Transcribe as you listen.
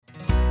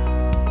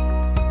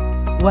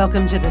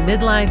Welcome to the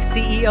Midlife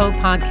CEO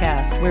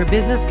podcast, where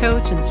business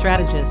coach and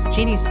strategist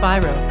Jeannie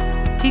Spiro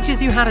teaches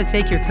you how to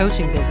take your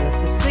coaching business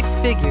to six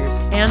figures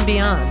and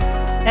beyond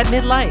at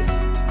midlife.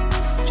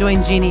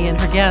 Join Jeannie and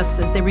her guests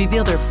as they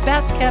reveal their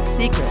best-kept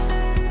secrets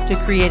to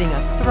creating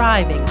a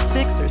thriving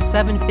 6 or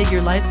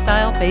 7-figure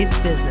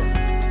lifestyle-based business.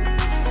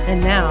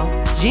 And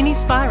now, Jeannie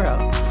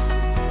Spiro.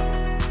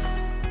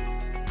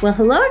 Well,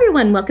 hello,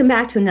 everyone. Welcome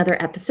back to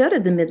another episode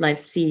of the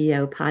Midlife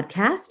CEO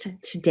podcast.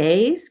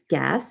 Today's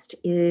guest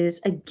is,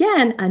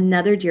 again,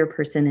 another dear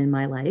person in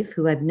my life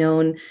who I've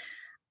known.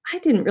 I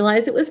didn't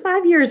realize it was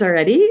 5 years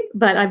already,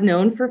 but I've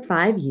known for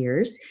 5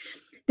 years.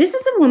 This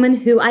is a woman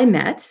who I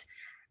met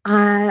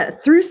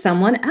through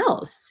someone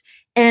else.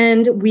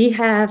 And we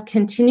have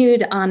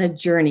continued on a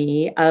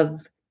journey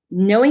of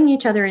knowing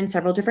each other in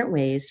several different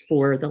ways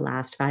for the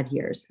last 5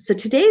 years. So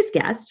today's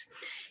guest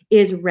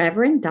is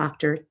Reverend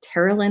Dr.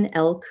 Terrilyn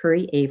L.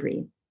 Curry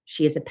Avery.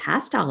 She is a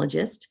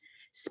pastologist,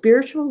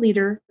 spiritual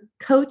leader,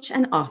 coach,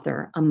 and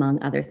author,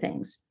 among other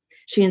things.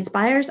 She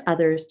inspires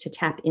others to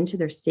tap into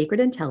their sacred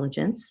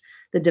intelligence,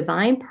 the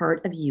divine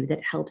part of you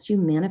that helps you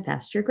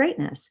manifest your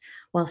greatness,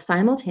 while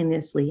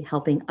simultaneously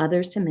helping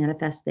others to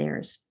manifest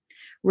theirs.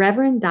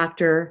 Reverend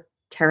Dr.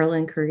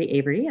 Terrilyn Curry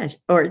Avery,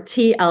 or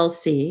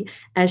TLC,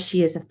 as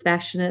she is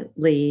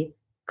affectionately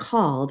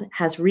called,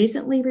 has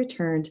recently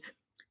returned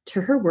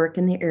to her work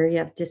in the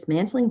area of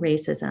dismantling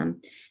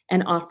racism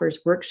and offers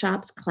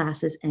workshops,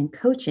 classes, and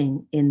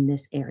coaching in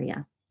this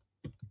area.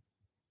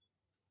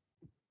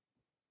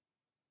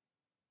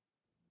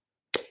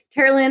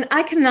 Terrilyn,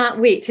 I cannot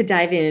wait to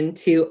dive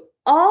into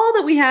all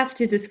that we have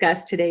to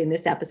discuss today in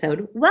this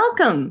episode.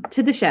 Welcome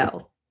to the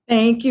show.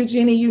 Thank you,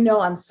 Jeannie. You know,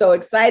 I'm so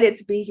excited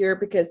to be here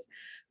because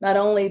not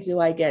only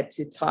do I get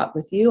to talk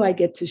with you, I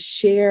get to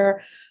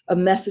share a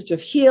message of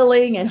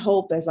healing and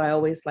hope, as I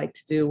always like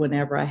to do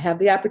whenever I have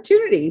the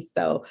opportunity.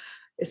 So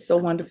it's so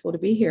wonderful to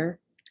be here.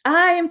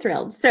 I am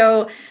thrilled.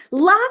 So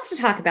lots to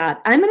talk about.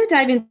 I'm going to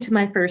dive into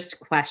my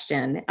first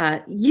question.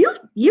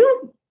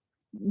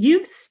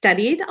 You've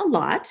studied a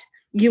lot.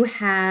 You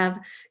have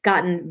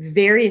gotten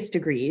various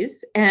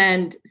degrees.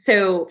 And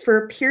so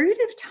for a period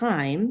of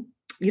time,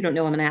 you don't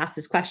know I'm going to ask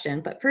this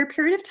question, but for a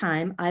period of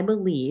time, I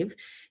believe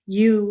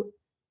you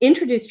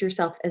introduced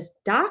yourself as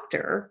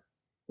Dr.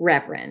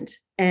 Reverend,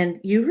 and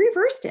you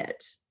reversed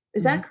it.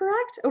 Is that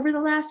correct? Over the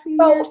last few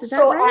years? Is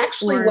that right?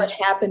 Actually, what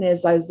happened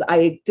is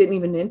I didn't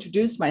even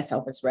introduce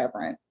myself as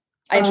Reverend.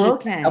 I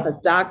introduced myself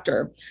as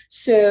Doctor.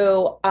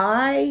 So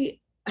I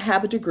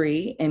have a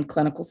degree in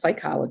clinical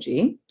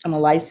psychology. I'm a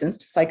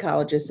licensed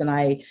psychologist, and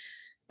I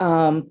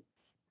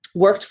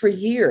worked for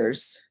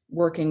years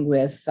working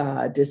with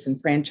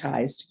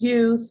disenfranchised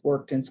youth,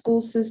 worked in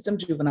school system,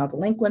 juvenile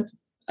delinquent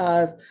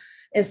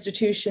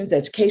institutions,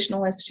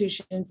 educational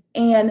institutions.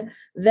 And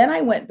then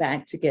I went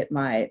back to get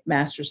my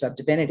Master's of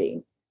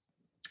Divinity,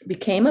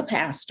 became a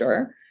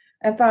pastor,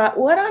 and thought,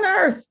 what on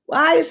earth?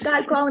 Why is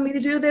God calling me to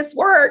do this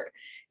work?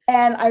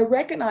 And I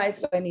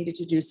recognized that I needed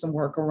to do some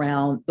work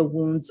around the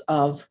wounds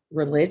of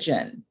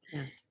religion.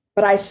 Yes.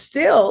 But I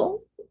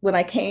still, when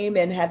I came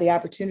and had the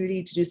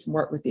opportunity to do some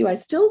work with you, I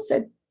still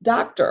said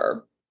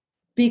doctor,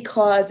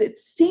 because it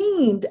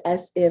seemed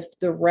as if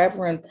the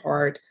Reverend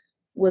part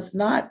was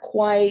not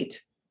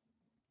quite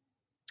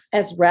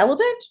as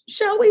relevant,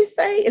 shall we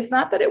say. It's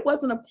not that it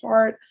wasn't a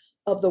part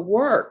of the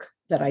work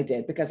that I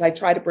did, because I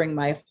try to bring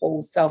my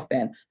whole self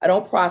in. I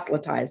don't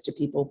proselytize to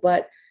people,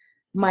 but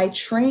my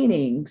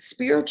training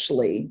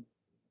spiritually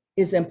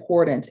is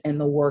important in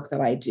the work that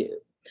I do.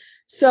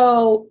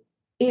 So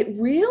it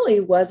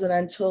really wasn't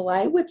until,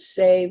 I would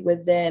say,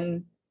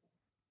 within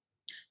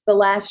the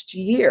last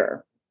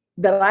year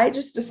that I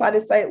just decided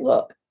to say,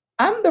 look,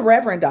 I'm the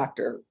Reverend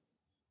Dr.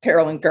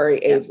 Terrilyn Curry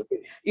Avery.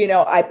 You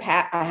know, I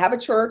have a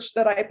church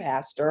that I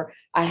pastor.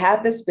 I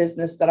have this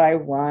business that I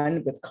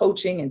run with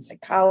coaching and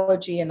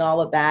psychology and all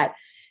of that.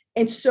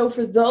 And so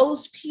for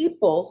those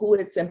people who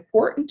it's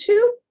important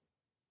to,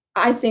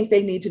 I think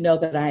they need to know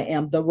that I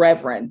am the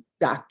Reverend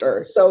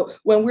Doctor. So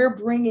when we're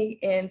bringing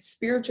in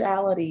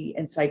spirituality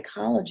and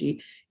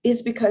psychology,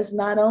 is because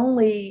not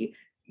only,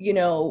 you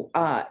know,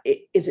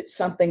 is it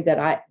something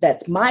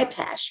that's my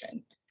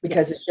passion,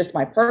 because it's just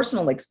my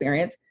personal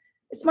experience.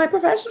 It's my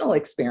professional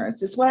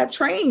experience. It's what I've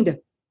trained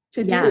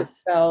to do.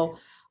 So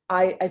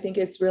I think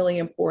it's really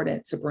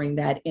important to bring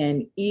that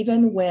in,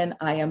 even when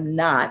I am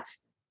not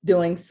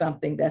doing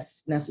something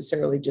that's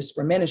necessarily just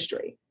for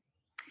ministry.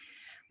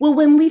 Well,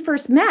 when we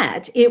first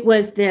met, it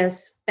was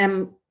this,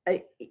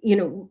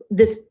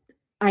 this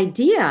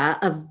idea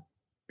of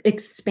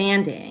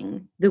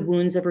expanding the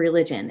wounds of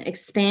religion,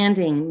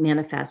 expanding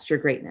manifest your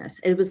greatness.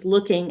 It was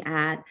looking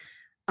at,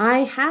 I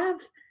have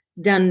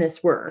done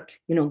this work,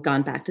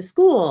 gone back to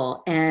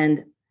school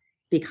and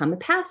become a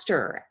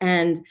pastor.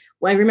 And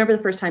I remember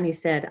the first time you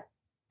said,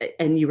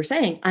 and you were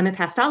saying, I'm a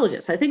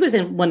pastologist. I think it was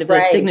in one of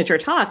the signature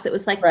talks. It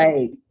was like,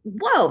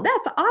 whoa,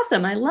 that's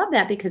awesome. I love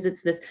that, because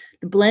it's this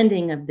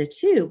blending of the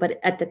two. But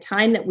at the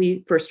time that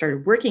we first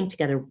started working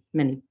together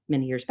many,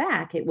 many years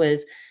back, it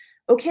was,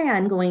 okay,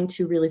 I'm going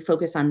to really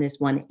focus on this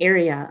one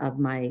area of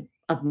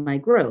of my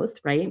growth,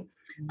 right?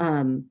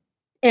 Mhm.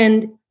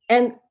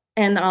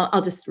 And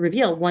I'll just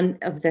reveal one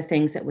of the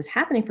things that was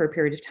happening for a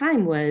period of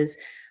time was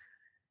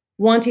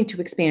wanting to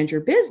expand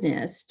your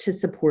business to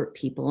support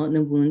people in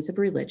the wounds of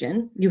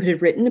religion. You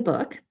had written a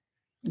book,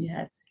 Yes,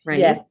 yes, right?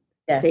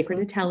 yes. Sacred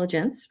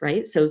Intelligence,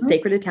 right? So Mhm.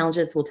 Sacred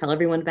Intelligence, we'll tell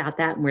everyone about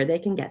that and where they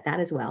can get that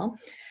as well.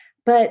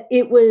 But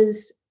it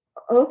was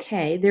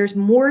okay, there's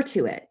more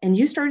to it. And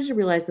you started to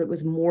realize that there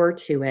was more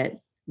to it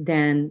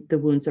than the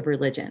wounds of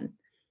religion.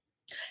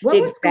 What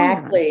was going on?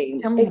 Exactly,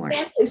 Tell me more.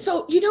 exactly.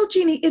 So,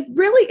 Jeannie, it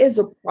really is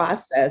a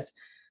process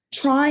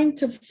trying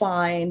to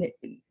find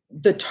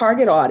the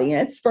target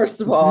audience,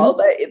 first of all,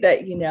 Mhm.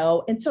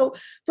 that. And so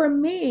for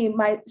me,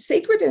 my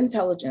sacred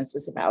intelligence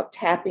is about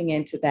tapping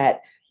into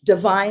that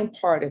divine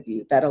part of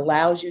you that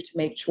allows you to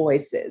make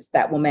choices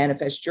that will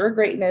manifest your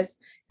greatness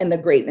and the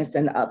greatness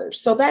in others.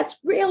 So that's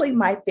really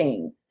my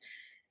thing.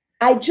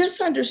 I just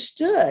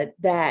understood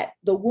that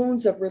the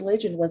wounds of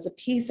religion was a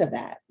piece of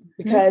that Mhm.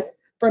 because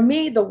for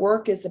me, the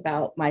work is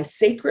about my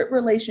sacred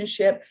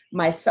relationship,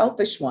 my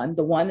selfish one,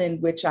 the one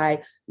in which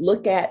I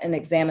look at and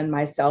examine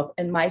myself,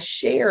 and my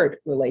shared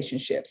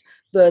relationships,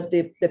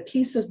 the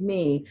piece of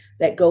me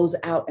that goes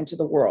out into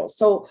the world.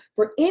 So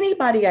for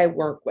anybody I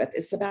work with,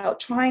 it's about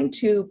trying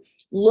to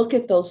look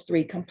at those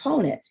three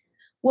components.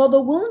 Well,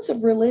 the wounds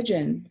of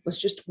religion was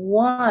just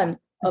one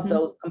of Mhm.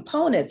 those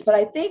components. But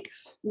I think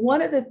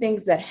one of the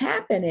things that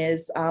happen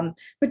is,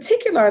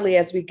 particularly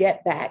as we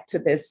get back to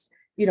this,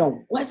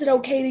 was it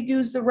okay to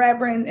use the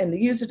reverend and to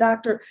use the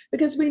doctor?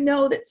 Because we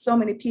know that so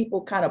many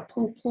people kind of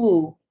poo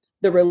poo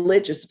the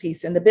religious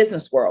piece in the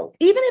business world,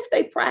 even if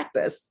they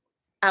practice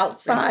Right.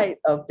 outside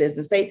of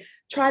business, they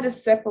try to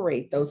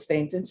separate those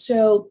things. And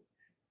so,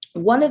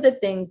 one of the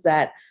things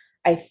that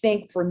I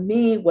think for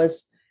me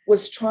was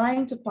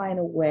trying to find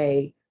a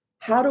way,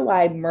 how do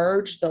I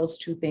merge those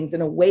two things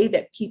in a way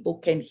that people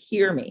can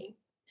hear me?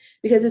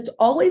 Because it's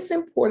always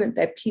important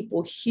that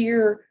people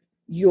hear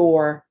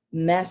your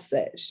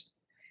message.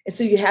 And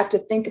so you have to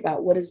think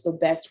about what is the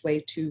best way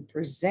to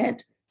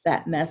present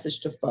that message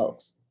to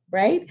folks,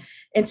 right?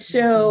 And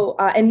so,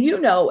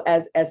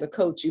 as a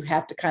coach, you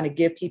have to kind of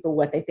give people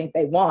what they think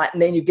they want,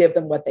 and then you give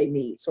them what they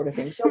need, sort of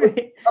thing. So it was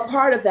Right. a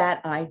part of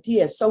that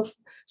idea. So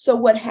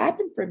what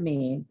happened for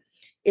me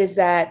is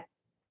that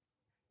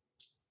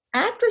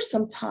after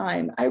some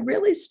time, I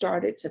really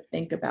started to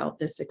think about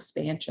this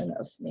expansion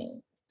of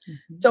me.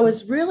 Mhm. So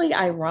it's really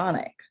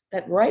ironic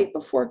that right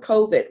before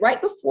COVID, right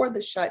before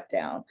the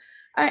shutdown,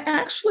 I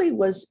actually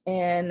was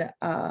in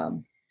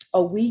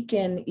a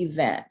weekend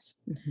event.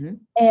 Mhm.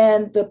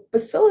 And the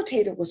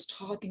facilitator was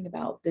talking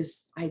about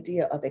this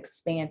idea of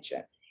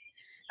expansion.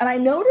 And I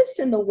noticed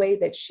in the way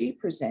that she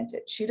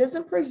presented, she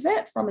doesn't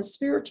present from a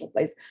spiritual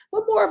place,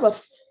 but more of a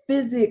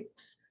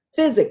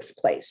physics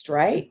place,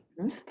 right?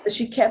 Mhm. But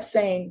she kept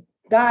saying,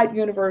 God,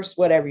 universe,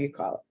 whatever you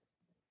call it.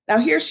 Now,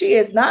 here she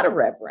is, not a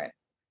reverend,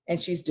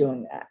 and she's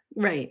doing that.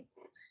 Right.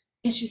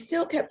 And she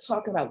still kept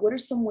talking about what are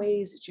some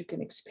ways that you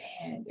can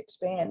expand,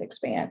 expand,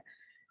 expand.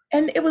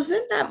 And it was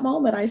in that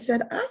moment I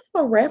said, I'm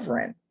a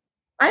reverend.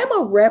 I am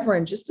a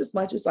reverend just as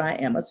much as I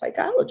am a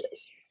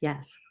psychologist.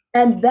 Yes.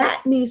 And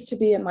that needs to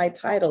be in my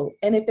title.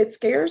 And if it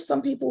scares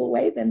some people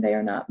away, then they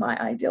are not my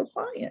ideal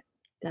client.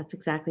 That's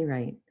exactly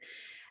right.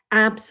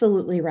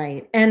 Absolutely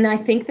right. And I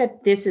think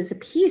that this is a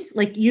piece,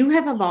 like you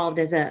have evolved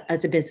as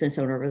a business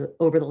owner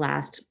over the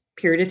last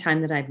period of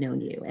time that I've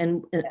known you.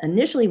 And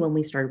initially when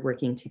we started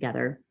working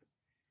together,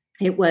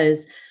 it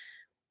was,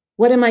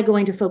 what am I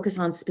going to focus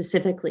on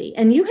specifically?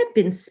 And you had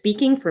been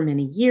speaking for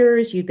many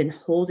years. You'd been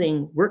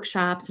holding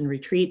workshops and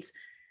retreats.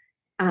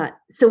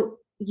 So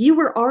you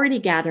were already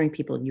gathering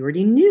people. You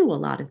already knew a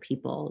lot of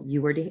people.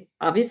 You already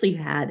obviously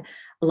had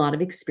a lot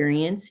of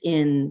experience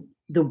in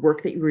the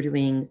work that you were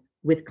doing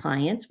with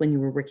clients when you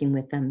were working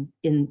with them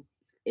in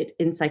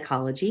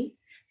psychology.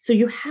 So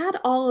you had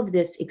all of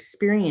this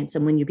experience.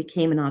 And when you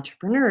became an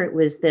entrepreneur, it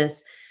was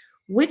this,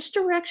 which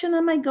direction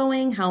am I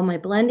going? How am I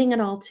blending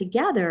it all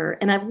together?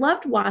 And I've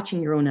loved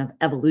watching your own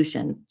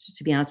evolution,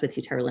 to be honest with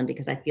you, Tara Lynn,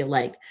 because I feel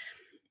like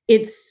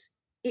it's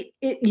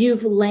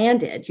you've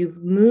landed,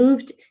 you've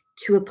moved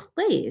to a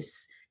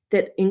place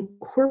that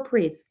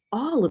incorporates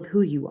all of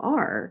who you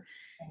are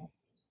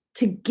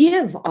to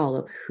give all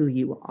of who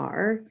you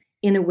are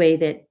in a way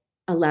that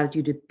allows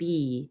you to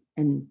be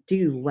and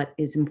do what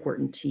is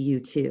important to you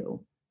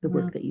too, the Mhm.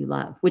 work that you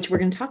love, which we're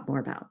going to talk more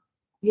about.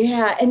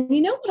 Yeah. And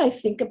you know what I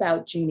think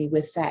about, Jeannie,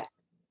 with that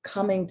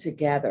coming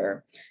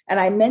together? And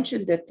I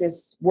mentioned that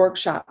this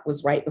workshop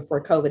was right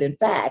before COVID. In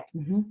fact,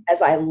 Mhm.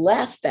 as I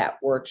left that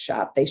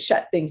workshop, they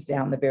shut things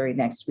down the very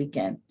next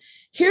weekend.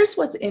 Here's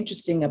what's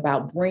interesting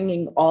about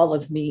bringing all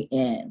of me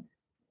in.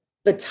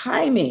 The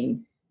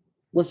timing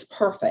was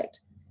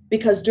perfect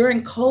because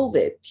during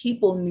COVID,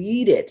 people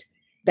needed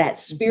that Mhm.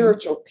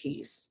 spiritual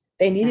piece.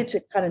 They needed Yes.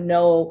 to kind of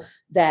know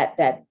that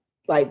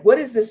Like, what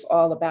is this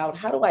all about?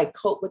 How do I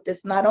cope with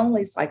this, not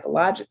only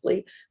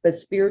psychologically, but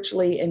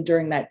spiritually? And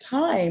during that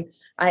time,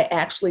 I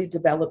actually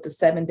developed a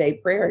 7-day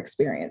prayer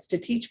experience to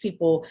teach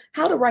people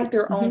how to write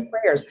their own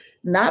prayers,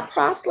 not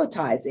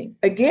proselytizing.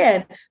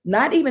 Again,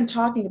 not even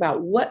talking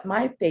about what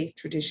my faith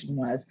tradition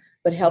was,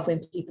 but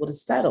helping people to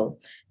settle.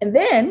 And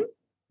then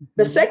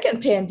the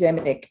second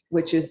pandemic,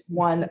 which is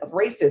one of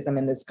racism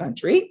in this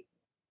country,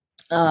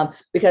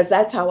 because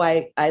that's how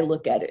I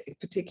look at it,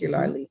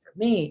 particularly for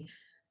me,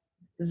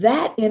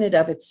 that in and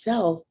of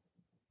itself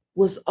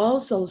was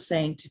also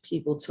saying to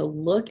people to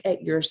look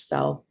at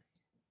yourself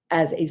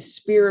as a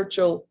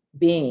spiritual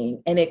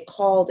being. And it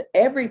called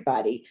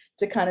everybody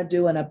to kind of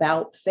do an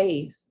about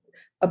face,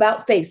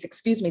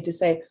 to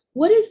say,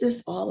 what is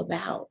this all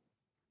about?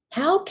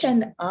 How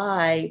can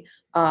I,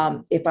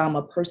 if I'm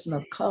a person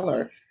of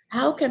color,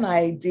 how can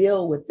I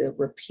deal with the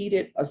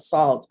repeated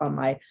assault on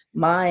my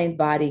mind,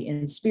 body,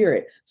 and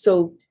spirit?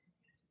 So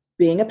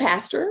being a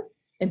pastor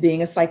and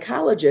being a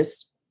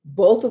psychologist,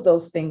 both of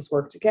those things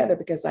work together,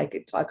 because I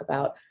could talk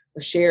about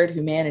the shared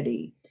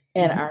humanity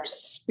and our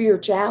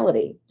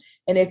spirituality.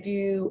 And if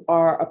you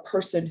are a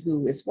person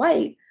who is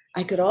white,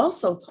 I could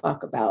also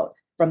talk about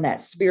from that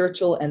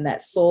spiritual and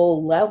that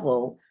soul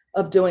level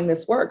of doing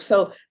this work.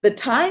 So the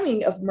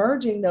timing of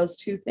merging those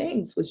two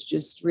things was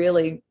just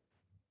really,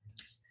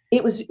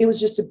 it was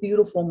just a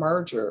beautiful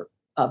merger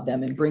of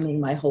them and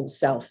bringing my whole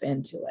self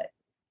into it.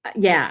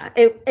 Yeah,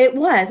 it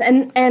was.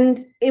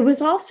 And it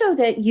was also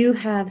that you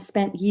have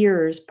spent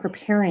years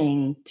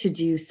preparing to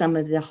do some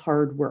of the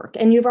hard work,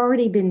 and you've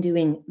already been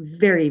doing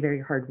very, very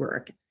hard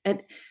work,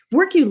 and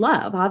work you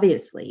love,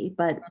 obviously,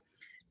 but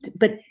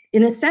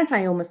in a sense,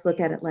 I almost look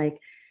at it like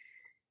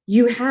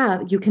you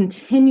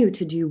continue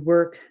to do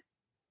work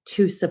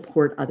to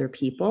support other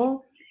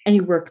people, and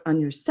you work on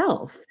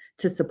yourself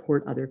to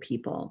support other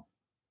people.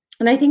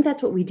 And I think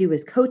that's what we do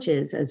as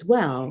coaches as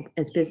well,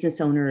 as business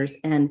owners,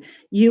 and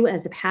you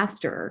as a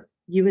pastor,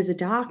 you as a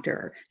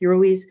doctor, you're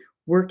always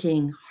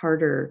working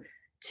harder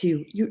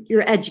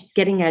you're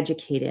getting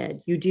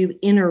educated. You do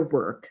inner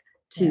work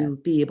to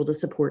be able to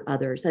support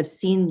others. I've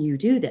seen you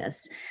do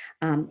this,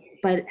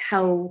 but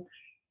how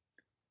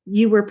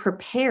you were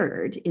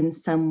prepared in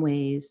some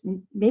ways,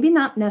 maybe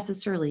not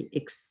necessarily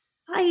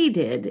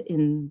excited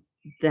in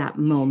that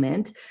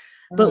moment,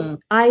 but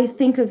I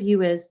think of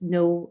you as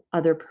no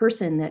other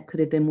person that could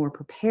have been more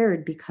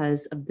prepared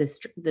because of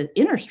the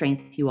inner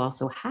strength you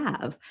also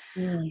have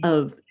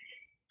of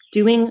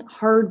doing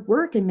hard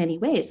work in many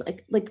ways.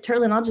 Like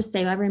Terlin, I'll just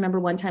say, I remember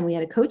one time we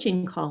had a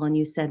coaching call and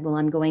you said, well,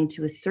 I'm going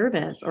to a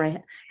service, or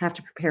I have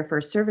to prepare for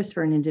a service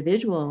for an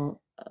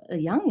individual, a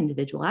young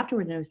individual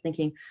afterward. And I was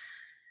thinking,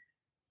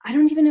 I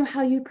don't even know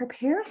how you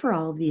prepare for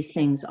all of these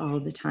things all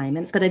of the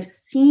time. But I've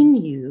seen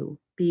you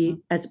be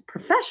as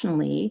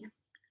professionally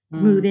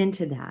move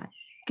into that.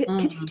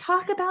 Could you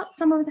talk about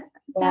some of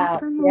that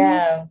for a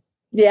moment?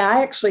 Yeah,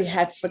 I actually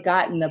had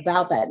forgotten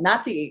about that.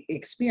 Not the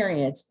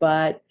experience,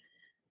 but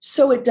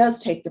so it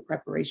does take the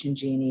preparation,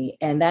 Jeannie.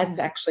 And that's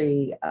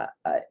actually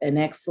an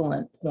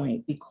excellent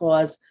point,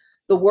 because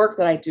the work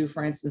that I do,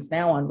 for instance,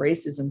 now on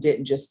racism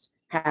didn't just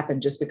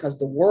happen just because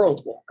the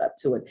world woke up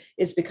to it.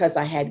 It's because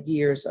I had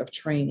years of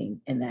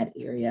training in that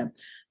area.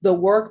 The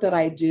work that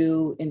I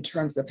do in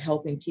terms of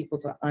helping people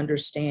to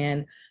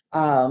understand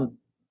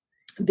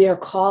their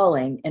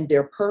calling and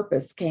their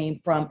purpose came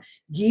from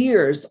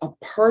years of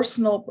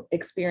personal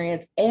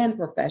experience and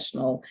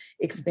professional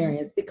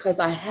experience, because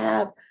I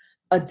have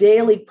a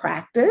daily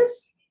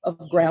practice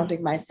of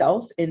grounding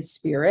myself in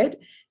spirit.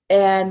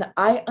 And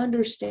I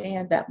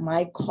understand that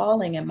my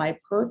calling and my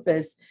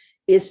purpose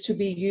is to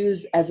be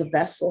used as a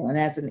vessel and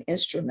as an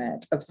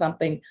instrument of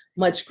something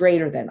much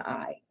greater than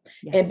I.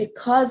 Yes. And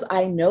because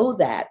I know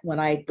that when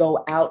I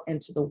go out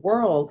into the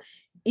world,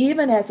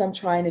 even as I'm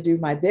trying to do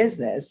my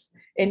business,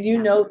 and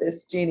you know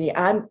this, Jeannie,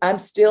 I'm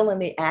still in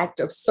the act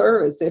of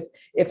service.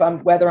 If I'm,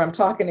 whether I'm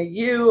talking to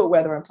you or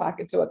whether I'm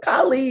talking to a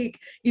colleague,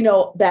 you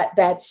know,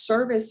 that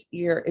service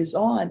ear is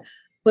on,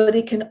 but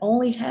it can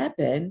only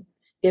happen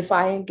if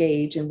I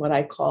engage in what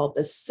I call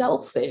the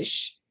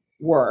selfish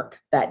work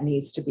that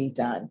needs to be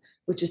done,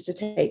 which is to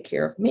take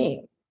care of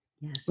me,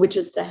 which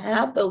is to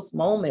have those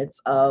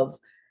moments of,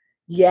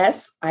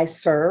 yes, I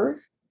serve,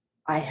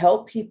 I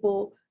help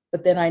people,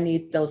 but then I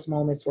need those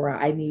moments where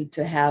I need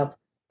to have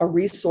a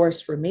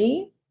resource for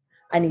me.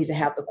 I need to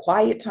have the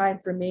quiet time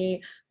for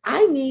me.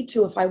 I need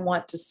to, if I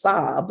want to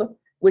sob,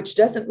 which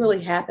doesn't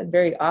really happen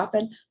very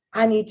often,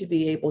 I need to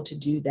be able to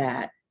do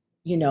that,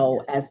 you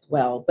know, as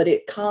well. But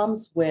it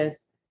comes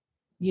with,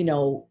 you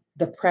know,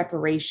 the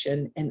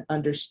preparation and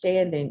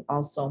understanding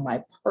also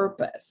my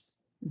purpose,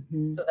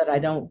 so that I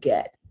don't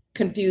get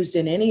confused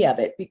in any of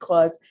it.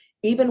 Because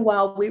even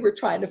while we were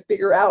trying to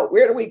figure out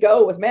where do we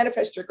go with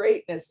Manifest Your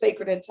Greatness,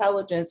 Sacred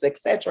Intelligence,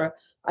 etc.,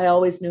 I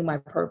always knew my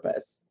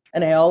purpose.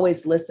 And I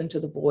always listened to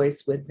the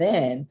voice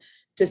within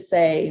to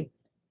say,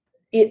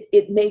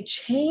 it may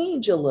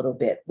change a little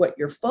bit what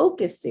your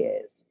focus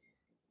is,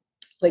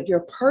 but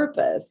your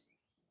purpose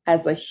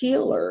as a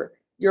healer,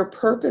 your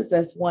purpose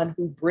as one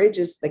who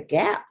bridges the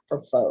gap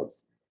for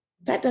folks,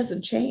 that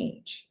doesn't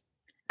change.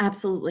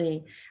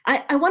 Absolutely.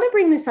 I want to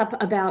bring this up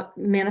about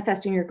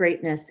manifesting your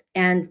greatness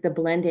and the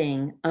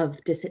blending of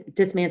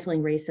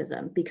dismantling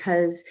racism,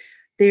 because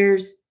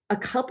there's a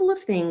couple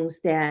of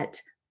things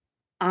that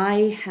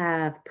I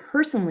have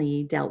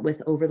personally dealt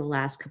with over the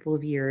last couple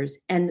of years,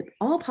 and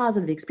all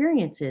positive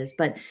experiences.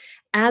 But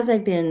as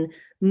I've been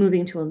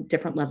moving to a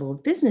different level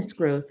of business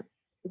growth,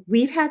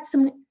 we've had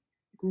some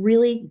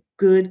really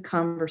good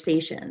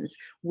conversations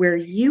where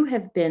you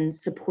have been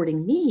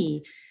supporting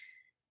me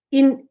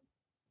in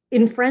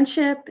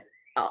friendship,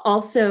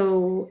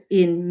 also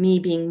in me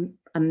being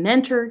a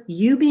mentor,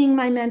 you being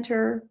my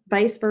mentor,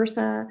 vice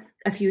versa,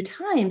 a few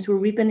times where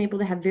we've been able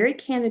to have very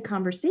candid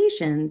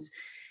conversations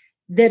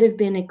that have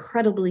been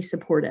incredibly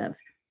supportive.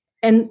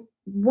 And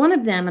one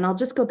of them, and I'll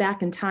just go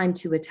back in time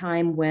to a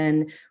time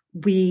when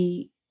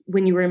you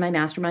were in my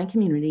mastermind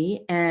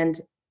community and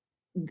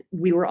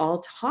we were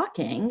all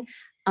talking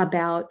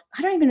about,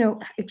 I don't even know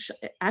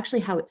actually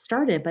how it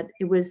started, but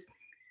it was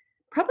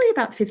probably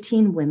about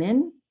 15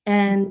 women,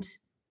 and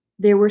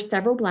there were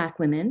several Black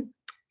women.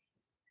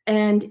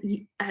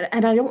 And I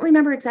don't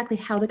remember exactly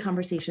how the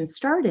conversation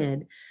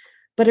started,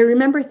 but I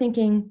remember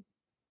thinking,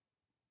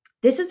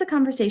 this is a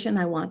conversation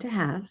I want to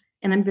have,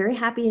 and I'm very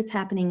happy it's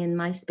happening in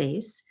my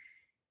space.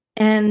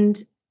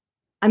 And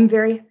I'm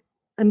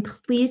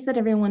pleased that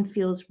everyone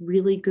feels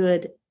really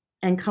good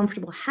and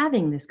comfortable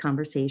having this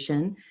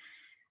conversation.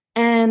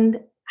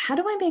 And how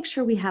do I make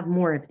sure we have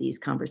more of these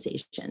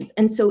conversations?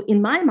 And so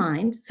in my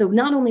mind, so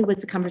not only was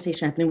the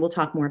conversation happening, we'll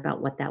talk more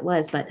about what that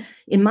was, but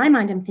in my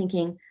mind, I'm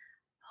thinking,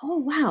 oh,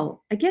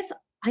 wow, I guess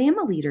I am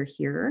a leader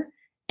here.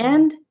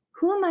 And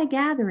who am I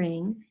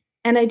gathering?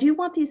 And I do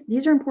want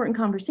these are important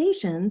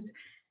conversations,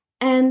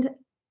 and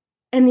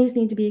these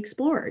need to be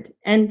explored.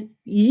 And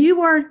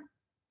you're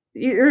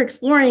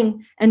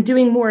exploring and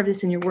doing more of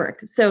this in your work.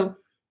 So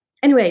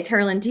anyway,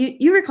 Teralyn, do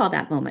you recall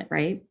that moment,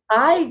 right?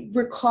 I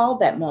recall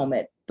that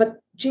moment.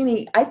 But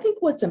Jeannie, I think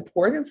what's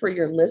important for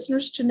your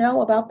listeners to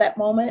know about that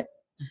moment,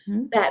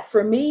 that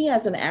for me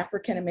as an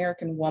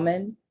African-American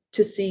woman,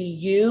 to see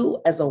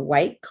you as a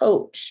white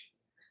coach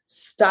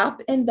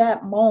stop in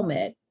that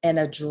moment and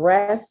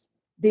address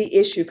the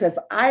issue, because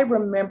I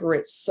remember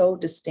it so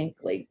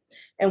distinctly.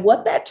 And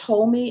what that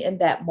told me in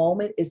that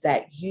moment is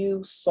that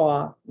you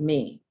saw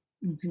me.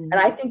 And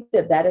I think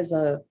that is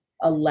a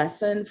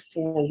lesson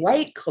for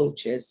white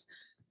coaches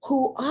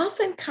who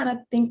often kind of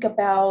think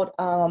about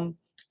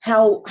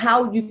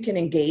how you can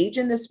engage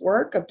in this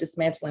work of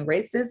dismantling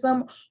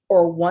racism,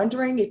 or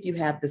wondering if you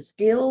have the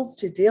skills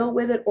to deal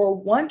with it, or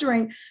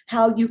wondering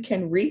how you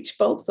can reach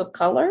folks of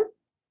color.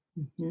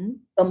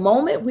 The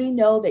moment we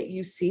know that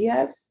you see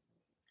us,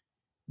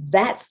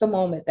 that's the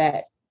moment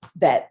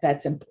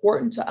that's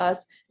important to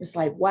us. It's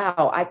like,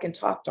 wow, I can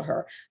talk to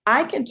her.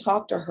 I can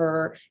talk to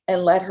her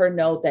and let her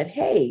know that,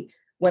 hey,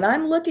 when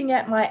I'm looking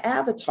at my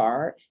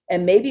avatar,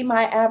 and maybe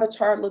my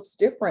avatar looks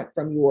different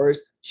from yours,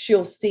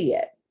 she'll see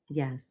it.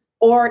 Yes.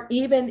 Or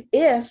even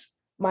if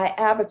my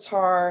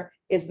avatar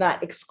is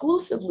not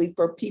exclusively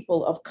for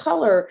people of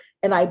color,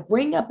 and I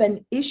bring up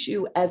an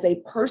issue as a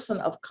person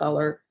of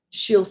color,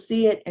 she'll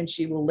see it and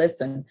she will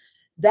listen.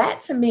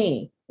 That to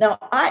me, now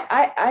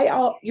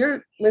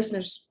your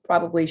listeners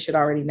probably should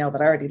already know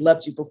that I already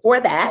loved you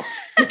before that.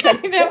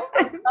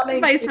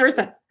 Vice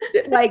versa.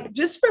 Like,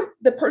 just from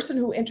the person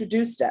who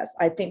introduced us,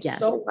 I think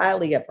so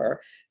highly of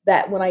her,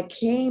 that when I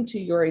came to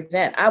your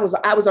event, I was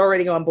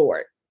already on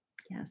board.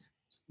 Yes.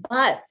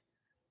 But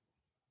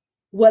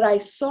what I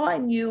saw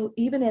in you,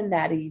 even in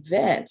that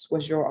event,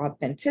 was your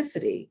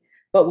authenticity.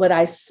 But what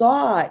I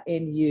saw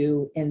in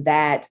you in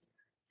that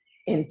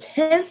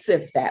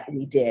intensive that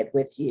we did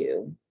with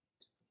you,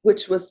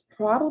 which was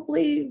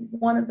probably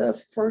one of the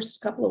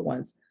first couple of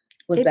ones,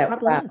 was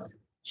that, wow,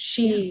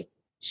 she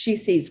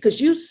sees,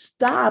 because you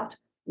stopped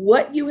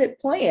what you had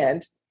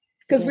planned,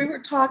 because we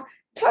were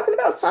talking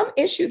about some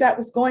issue that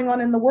was going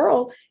on in the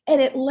world, and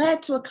it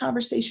led to a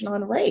conversation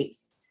on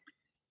race.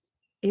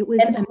 It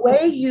was, and the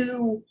way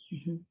you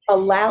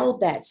allowed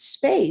that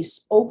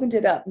space opened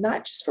it up,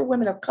 not just for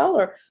women of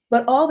color,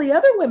 but all the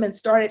other women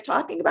started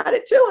talking about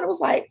it too. And it was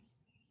like,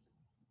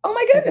 oh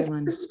my goodness,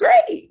 this is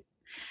great.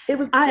 It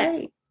was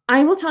great.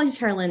 I will tell you,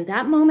 Teralyn,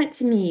 that moment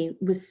to me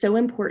was so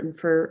important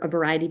for a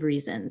variety of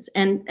reasons.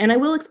 And I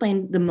will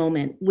explain the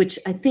moment, which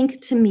I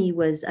think to me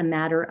was a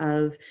matter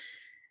of,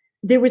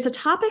 there was a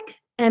topic,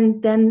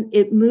 and then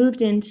it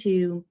moved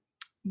into,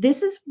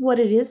 this is what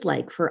it is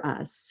like for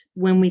us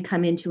when we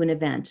come into an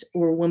event,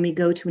 or when we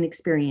go to an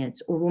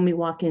experience, or when we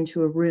walk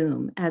into a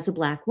room as a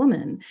Black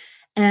woman.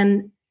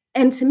 And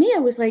to me, I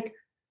was like,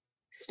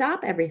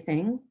 stop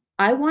everything.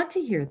 I want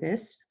to hear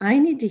this. I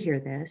need to hear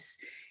this.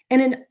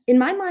 And in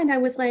my mind, I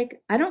was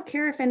like, I don't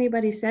care if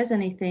anybody says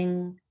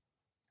anything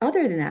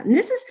other than that. And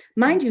this is,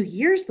 mind you,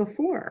 years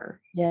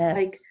before,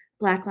 like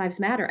Black Lives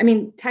Matter. I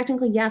mean,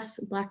 technically, yes,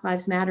 Black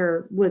Lives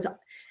Matter was,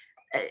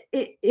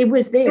 it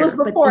was there. It was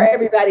before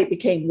everybody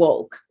became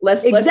woke.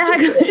 Let's put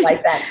it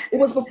like that. It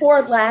was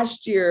before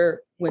last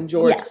year when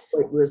George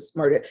Floyd was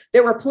murdered.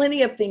 There were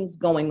plenty of things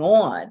going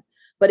on,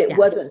 but it Yes.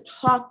 wasn't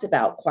talked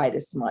about quite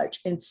as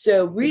much. And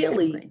so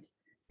really Exactly.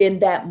 in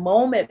that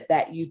moment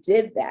that you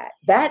did that,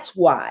 that's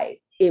why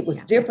it was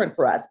Yeah. different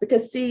for us.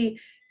 Because see,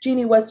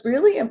 Jeannie, what's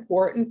really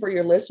important for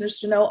your listeners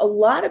to know, a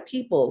lot of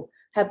people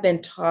have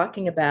been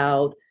talking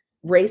about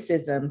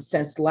racism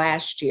since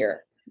last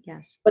year,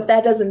 Yes. but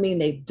that doesn't mean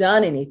they've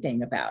done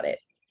anything about it.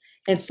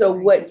 And so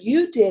Right. what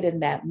you did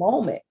in that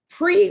moment,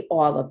 pre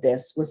all of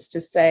this, was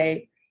to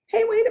say,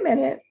 hey, wait a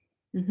minute,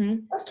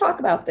 Mm-hmm. let's talk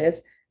about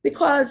this.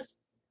 Because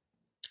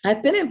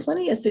I've been in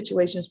plenty of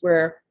situations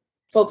where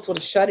folks would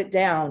have shut it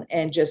down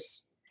and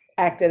just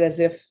acted as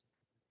if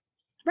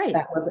Right.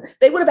 that wasn't,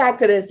 they would have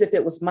acted as if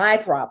it was my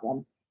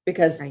problem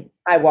because Right.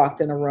 I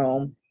walked in a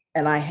room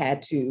and I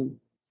had to,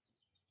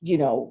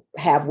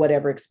 have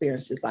whatever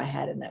experiences I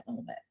had in that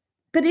moment.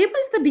 But it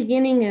was the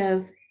beginning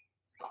of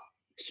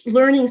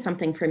learning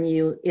something from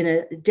you in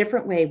a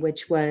different way,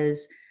 which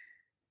was,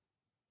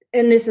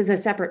 and this is a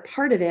separate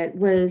part of it,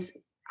 was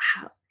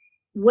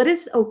what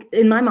is,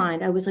 in my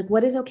mind, I was like,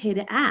 what is okay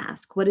to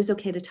ask? What is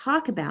okay to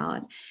talk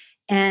about?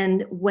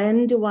 And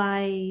when do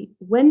I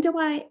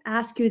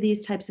ask you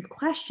these types of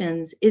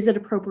questions? Is it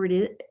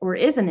appropriate or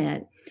isn't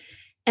it?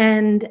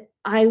 And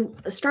I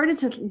started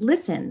to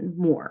listen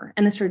more,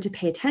 and I started to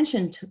pay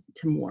attention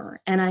to more.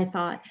 And I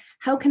thought,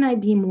 how can I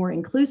be more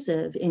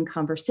inclusive in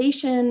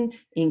conversation,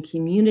 in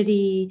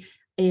community,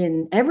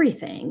 in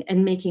everything,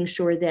 and making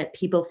sure that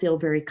people feel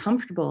very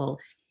comfortable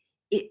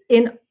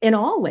in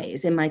all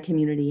ways in my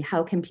community?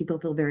 How can people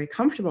feel very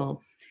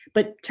comfortable?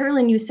 But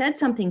Terlin, you said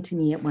something to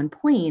me at one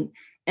point,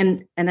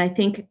 and I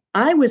think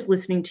I was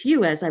listening to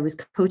you as I was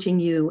coaching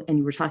you, and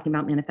you were talking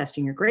about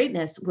manifesting your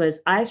greatness. Was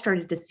I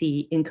started to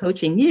see in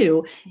coaching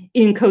you,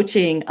 in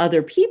coaching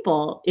other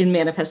people in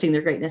manifesting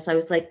their greatness, I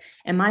was like,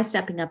 am I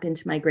stepping up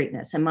into my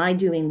greatness? Am I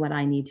doing what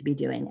I need to be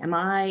doing? Am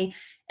I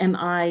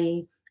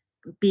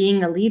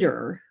being a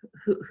leader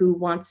who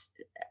wants,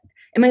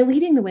 am I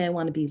leading the way I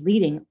want to be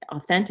leading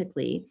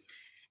authentically?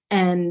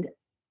 And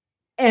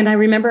I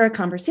remember a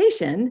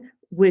conversation,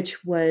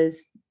 which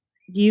was,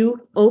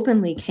 you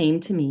openly came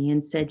to me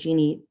and said,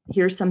 Jeannie,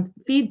 here's some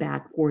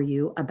feedback for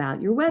you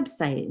about your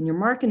website and your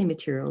marketing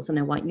materials, and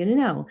I want you to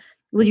know.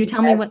 Will you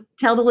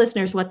tell the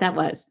listeners what that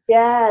was?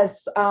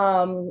 Yes.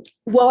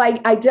 Well,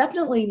 I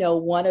definitely know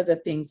one of the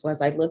things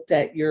was I looked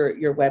at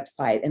your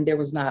website and there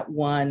was not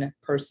one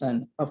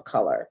person of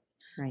color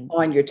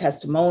on your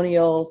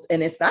testimonials.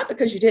 And it's not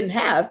because you didn't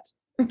have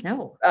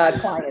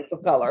clients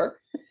of color.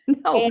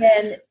 No.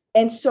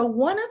 And so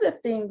one of the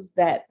things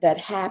that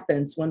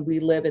happens when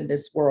we live in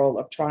this world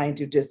of trying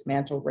to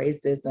dismantle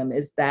racism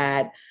is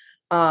that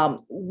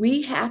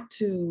we have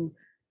to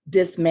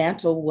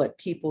dismantle what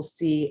people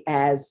see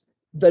as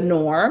the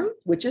norm,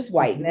 which is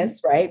whiteness,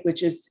 right?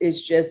 Which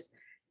is just,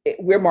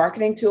 we're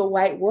marketing to a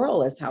white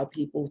world is how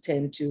people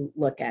tend to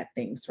look at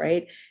things,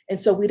 right? And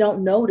so we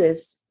don't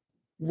notice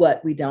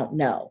what we don't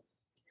know.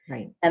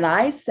 Right. And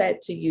I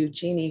said to you,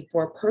 Jeannie,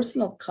 for a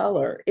person of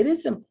color, it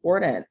is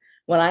important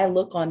when I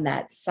look on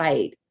that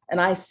site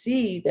and I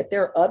see that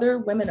there are other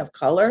women of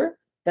color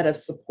that have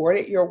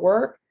supported your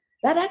work,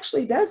 that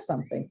actually does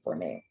something for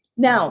me.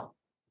 Now,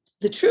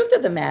 the truth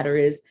of the matter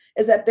is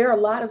that there are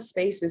a lot of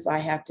spaces I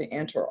have to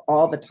enter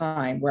all the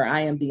time where I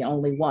am the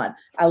only one.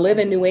 I live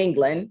in New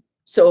England,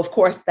 so of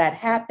course that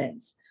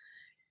happens.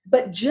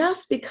 But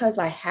just because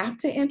I have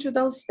to enter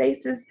those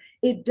spaces,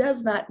 it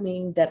does not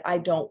mean that I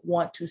don't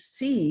want to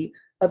see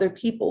other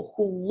people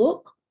who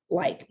look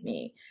like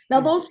me.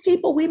 Now, those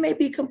people, we may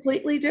be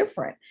completely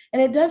different.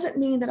 And it doesn't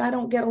mean that I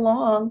don't get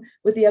along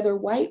with the other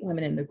white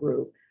women in the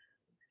group.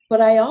 But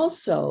I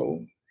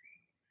also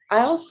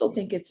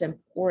think it's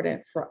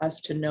important for us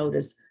to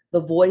notice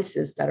the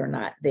voices that are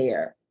not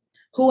there.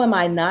 Who am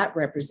I not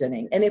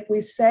representing? And if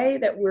we say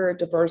that we're a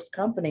diverse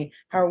company,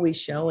 how are we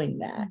showing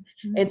that?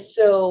 Mm-hmm. And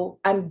so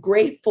I'm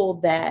grateful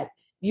that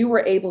you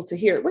were able to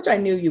hear it, which I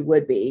knew you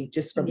would be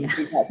just from we've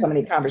had so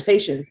many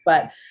conversations.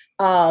 But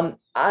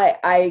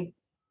I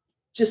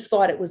just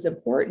thought it was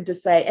important to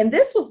say, and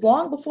this was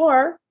long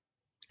before.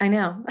 I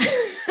know.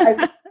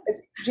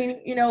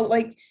 Jeannie,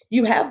 like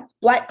you have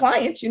Black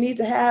clients, you need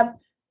to have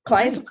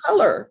clients of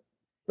color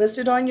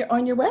listed on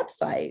your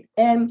website.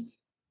 And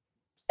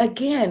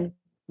again,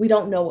 we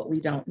don't know what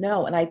we don't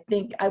know. And I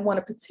think I want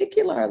to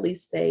particularly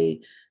say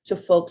to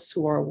folks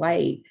who are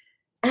white,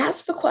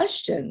 ask the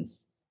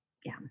questions.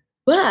 Yeah.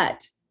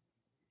 But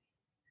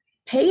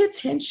pay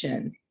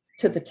attention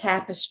to the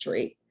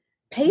tapestry.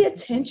 Pay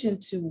attention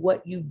to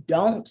what you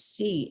don't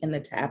see in the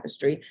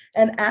tapestry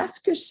and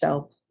ask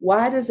yourself,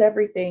 why does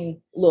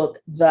everything look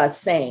the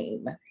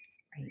same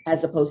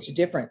as opposed to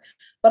different?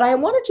 But I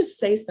want to just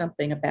say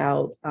something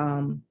about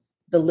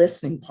the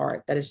listening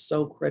part that is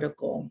so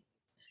critical.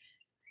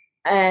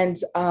 And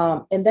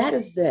that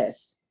is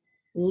this: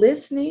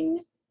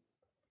 listening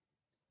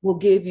will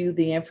give you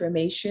the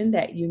information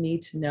that you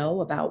need to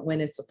know about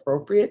when it's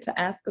appropriate to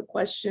ask a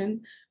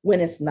question, when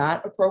it's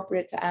not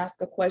appropriate to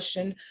ask a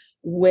question,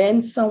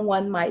 when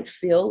someone might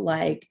feel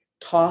like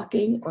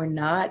talking or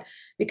not.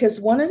 Because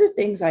one of the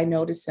things I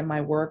noticed in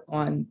my work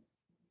on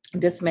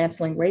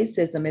dismantling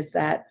racism is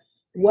that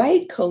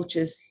white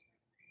coaches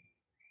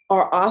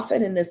are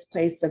often in this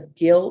place of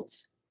guilt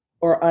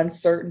or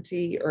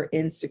uncertainty or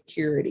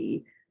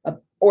insecurity,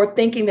 or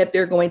thinking that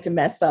they're going to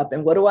mess up.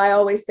 And what do I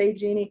always say,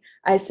 Jeannie?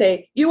 I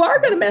say, you are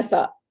going to mess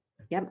up.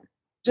 Yep.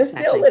 Just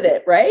Exactly. deal with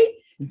it, right?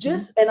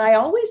 Mhm. And I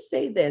always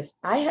say this,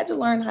 I had to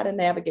learn how to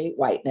navigate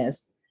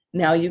whiteness.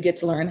 Now you get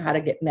to learn how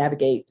to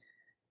navigate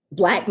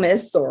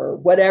Blackness or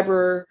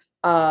whatever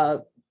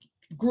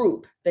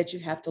group that you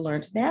have to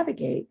learn to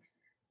navigate.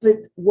 But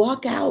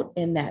walk out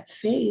in that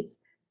faith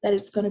that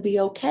it's going to be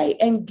okay,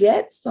 and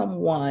get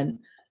someone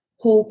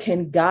who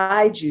can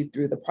guide you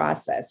through the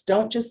process.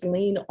 Don't just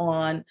lean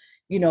on,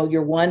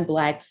 your one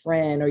Black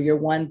friend or your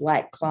one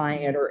Black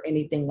client or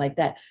anything like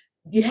that.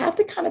 You have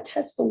to kind of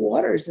test the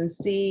waters and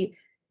see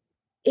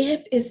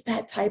if it's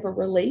that type of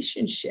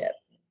relationship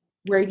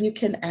where you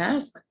can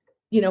ask,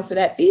 for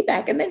that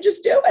feedback, and then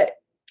just do it.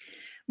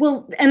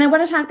 Well, and I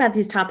want to talk about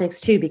these topics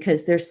too,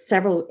 because there's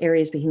several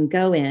areas we can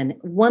go in.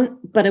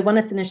 But I want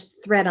to finish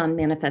the thread on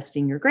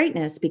manifesting your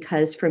greatness,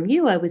 because from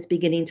you, I was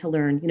beginning to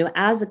learn,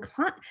 as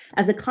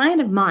a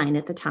client of mine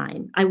at the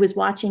time, I was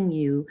watching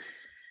you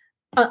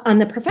on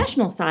the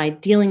professional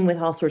side, dealing with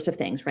all sorts of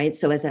things, right?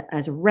 So as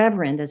a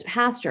reverend, as a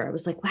pastor, I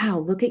was like, wow,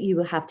 look at you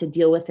have to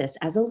deal with this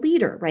as a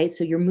leader, right?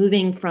 So you're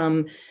moving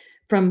from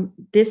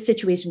this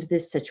situation to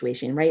this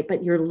situation, right?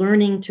 But you're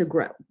learning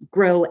to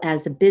grow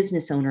as a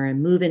business owner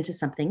and move into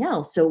something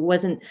else. So it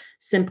wasn't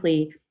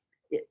simply,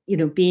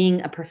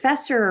 being a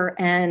professor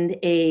and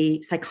a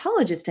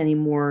psychologist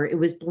anymore. It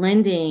was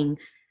blending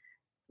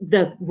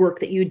the work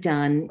that you'd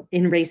done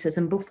in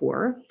racism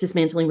before,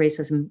 dismantling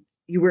racism.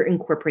 You were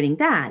incorporating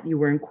that. You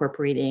were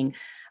incorporating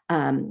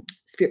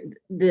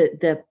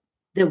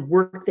the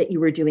work that you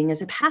were doing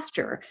as a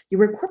pastor. You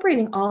were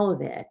incorporating all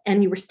of it,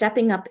 and you were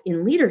stepping up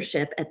in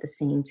leadership at the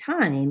same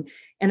time.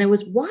 And I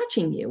was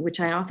watching you, which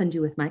I often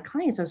do with my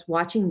clients. I was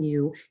watching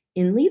you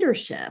in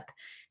leadership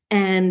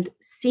and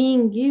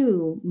seeing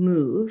you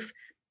move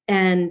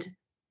and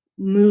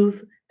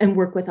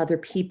work with other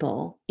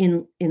people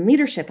in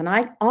leadership.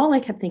 And all I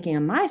kept thinking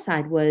on my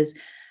side was,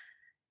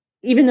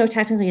 even though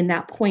technically in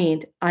that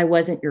point, I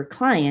wasn't your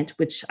client,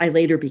 which I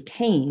later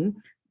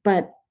became,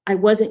 but I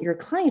wasn't your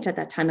client at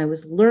that time. I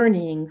was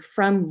learning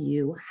from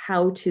you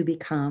how to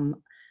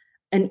become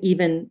an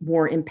even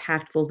more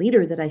impactful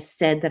leader that I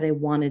said that I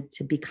wanted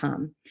to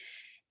become.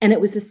 And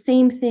it was the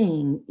same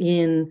thing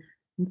in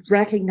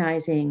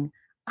recognizing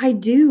I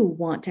do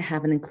want to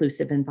have an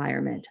inclusive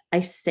environment.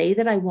 I say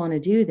that I want to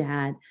do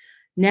that.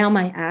 Now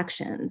my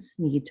actions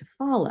need to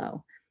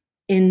follow.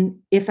 And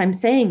if I'm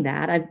saying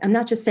that, I'm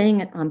not just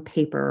saying it on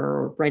paper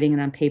or writing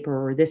it on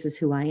paper or this is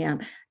who I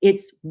am.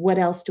 It's what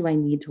else do I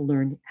need to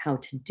learn how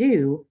to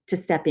do to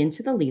step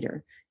into the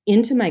leader,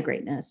 into my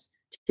greatness,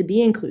 to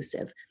be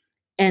inclusive.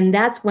 And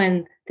that's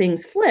when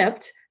things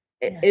flipped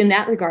in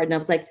that regard. And I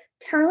was like,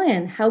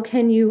 Tara-Lynn, how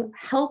can you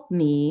help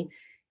me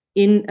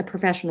in a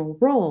professional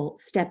role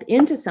step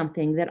into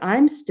something that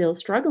I'm still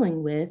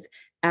struggling with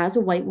as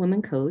a white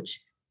woman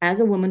coach, as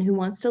a woman who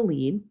wants to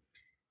lead,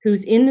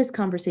 who's in this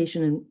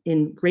conversation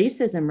in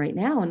racism right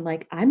now. And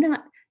like,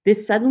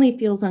 this suddenly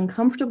feels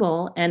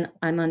uncomfortable and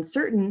I'm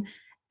uncertain,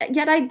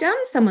 yet I've done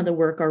some of the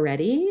work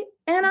already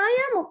and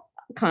I am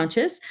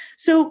conscious.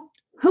 So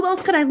who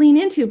else could I lean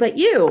into but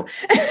you?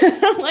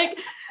 Like,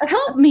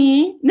 help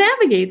me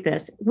navigate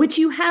this, which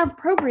you have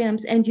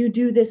programs and you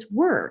do this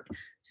work.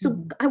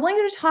 So I want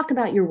you to talk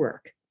about your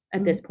work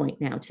at this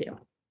point now too.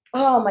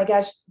 Oh my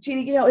gosh,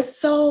 Jeannie, it's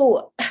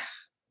so...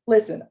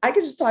 Listen, I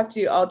could just talk to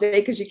you all day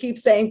because you keep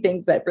saying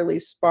things that really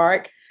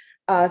spark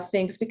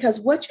things, because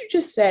what you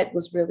just said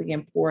was really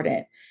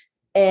important.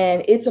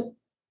 And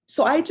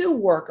so I do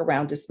work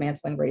around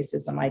dismantling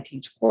racism. I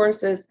teach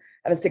courses.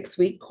 I have a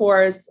 6-week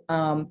course.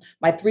 My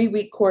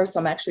 3-week course,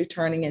 I'm actually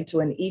turning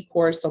into an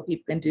e-course so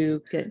people can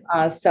do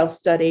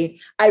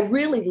self-study. I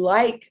really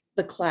like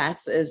the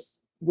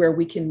classes where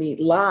we can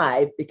meet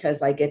live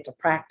because I get to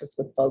practice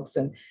with folks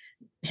and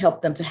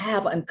help them to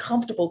have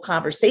uncomfortable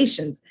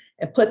conversations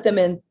and put them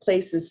in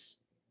places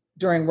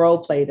during role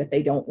play that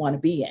they don't want to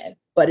be in,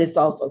 but it's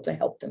also to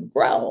help them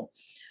grow.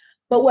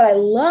 But what I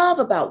love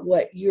about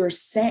what you're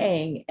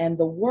saying and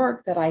the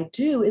work that I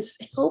do is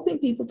helping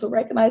people to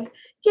recognize,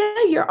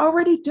 yeah, you're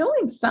already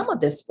doing some of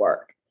this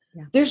work.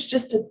 Yeah. There's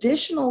just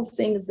additional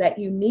things that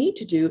you need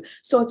to do.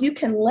 So if you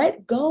can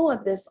let go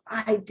of this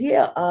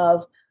idea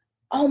of,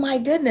 oh my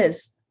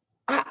goodness,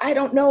 I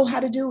don't know how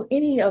to do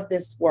any of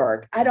this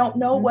work. I don't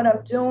know what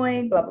I'm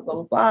doing, blah, blah, blah,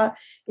 blah, blah.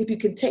 If you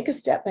can take a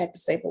step back to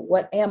say, but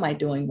what am I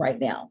doing right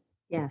now?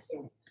 Yes.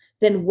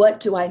 Then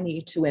what do I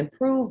need to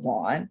improve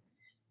on?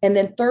 And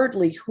then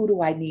thirdly, who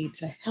do I need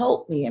to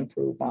help me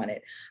improve on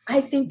it?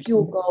 I think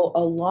you'll go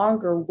a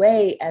longer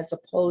way as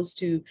opposed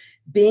to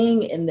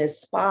being in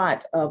this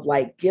spot of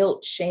like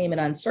guilt, shame,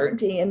 and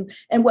uncertainty.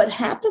 And what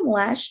happened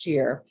last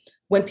year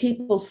when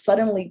people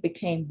suddenly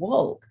became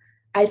woke,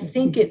 I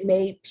think it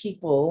made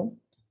people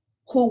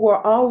who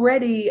were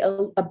already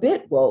a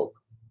bit woke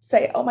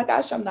say, oh my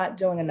gosh, I'm not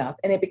doing enough.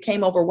 And it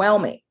became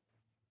overwhelming.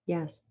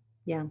 Yes.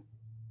 Yeah.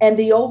 And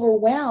the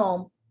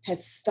overwhelm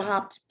has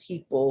stopped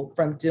people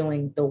from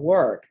doing the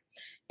work.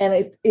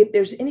 And if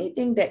there's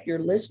anything that your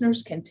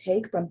listeners can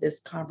take from this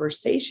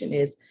conversation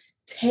is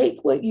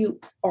take what you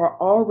are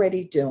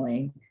already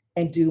doing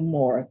and do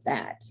more of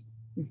that.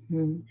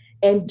 Mm-hmm.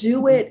 And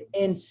do it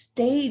in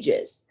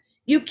stages.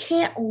 You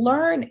can't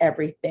learn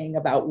everything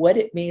about what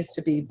it means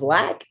to be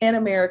Black in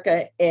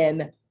America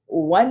in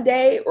one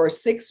day or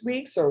 6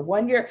 weeks or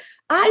 1 year.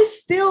 I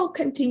still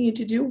continue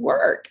to do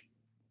work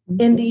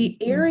in the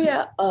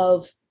area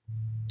of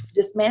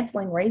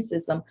dismantling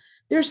racism.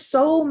 There's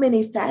so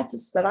many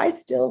facets that I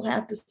still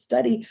have to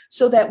study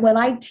so that when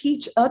I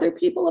teach other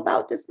people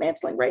about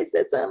dismantling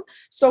racism,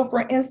 so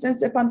for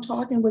instance, if I'm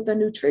talking with a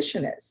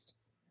nutritionist,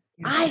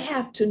 I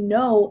have to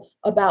know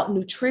about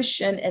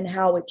nutrition and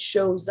how it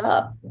shows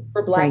up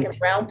for Black and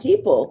brown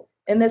people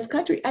in this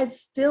country. I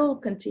still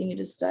continue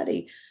to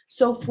study.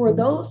 So for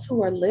those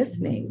who are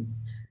listening,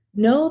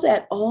 know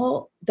that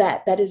all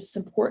that is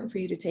important for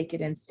you to take it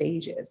in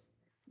stages,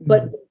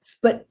 but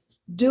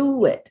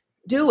do it.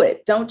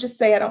 Don't just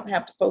say, I don't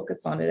have to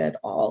focus on it at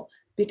all,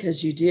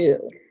 because you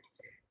do.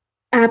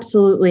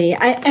 Absolutely.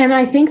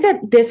 I think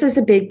that this is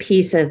a big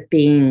piece of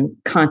being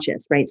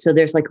conscious, right? So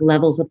there's like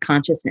levels of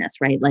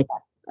consciousness, right? Like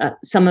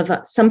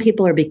some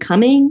people are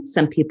becoming,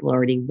 some people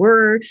already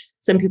were,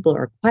 some people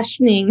are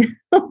questioning,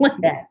 like,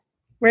 yes.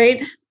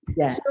 Right?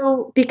 Yes.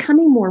 So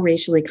becoming more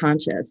racially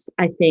conscious,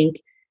 I think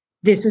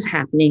this is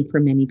happening for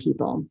many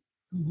people.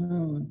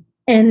 Mm-hmm.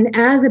 And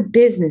as a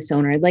business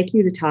owner, I'd like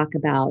you to talk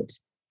about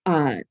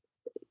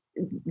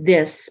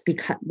this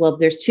because, well,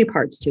 there's two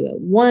parts to it.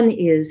 One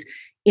is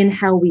in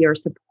how we are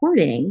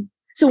supporting.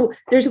 So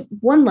there's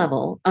one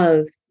level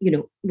of,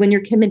 when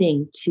you're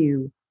committing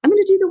to, I'm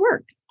going to do the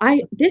work.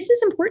 This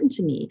is important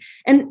to me.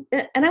 And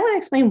I want to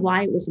explain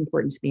why it was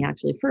important to me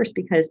actually first,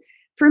 because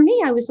for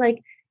me, I was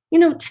like,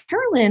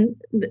 Teralyn,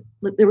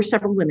 there were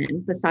several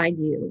women beside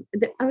you.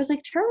 I was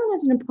like, Teralyn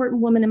is an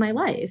important woman in my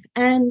life.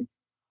 And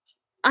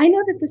I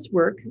know that this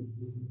work,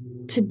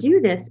 to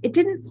do this, it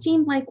didn't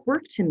seem like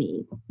work to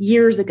me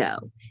years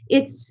ago.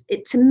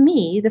 To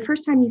me, the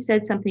first time you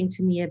said something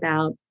to me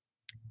about,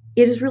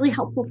 it is really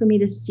helpful for me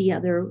to see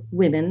other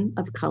women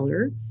of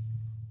color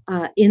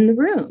in the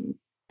room.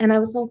 And I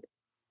was like,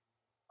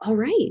 all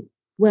right,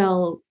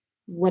 well,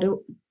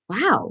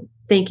 wow,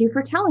 thank you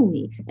for telling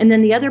me. And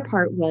then the other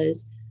part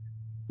was,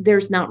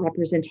 there's not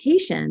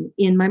representation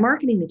in my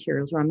marketing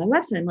materials or on my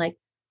website. I'm like,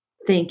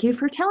 thank you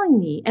for telling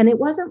me. And it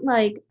wasn't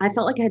like, I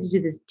felt like I had to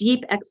do this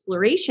deep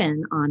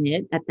exploration on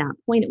it at that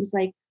point. It was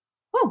like,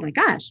 oh my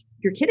gosh,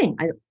 you're kidding.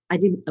 I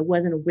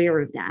wasn't aware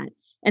of that.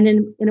 And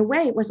in a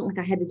way, it wasn't like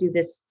I had to do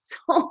this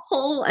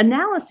whole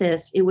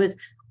analysis. It was,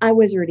 I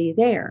was already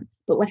there.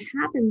 But what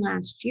happened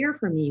last year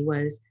for me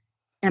was,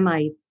 am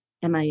I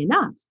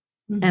enough?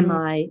 Mm-hmm. Am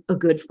I a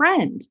good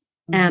friend?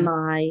 Mm-hmm. Am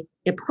I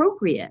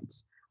appropriate?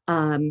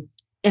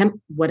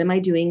 What am I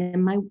doing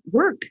in my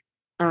work?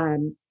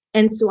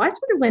 And so I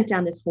sort of went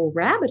down this whole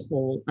rabbit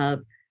hole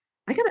of,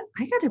 I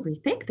gotta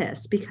rethink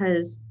this,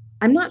 because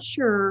I'm not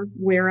sure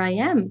where I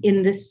am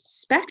in this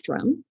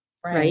spectrum,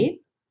 right?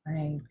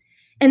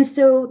 And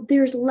so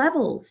there's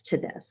levels to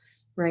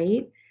this,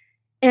 right?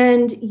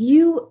 And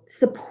you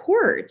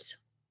support,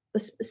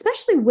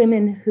 especially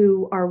women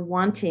who are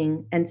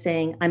wanting and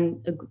saying,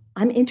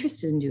 I'm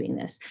interested in doing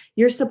this.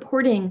 You're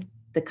supporting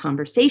the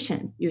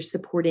conversation. You're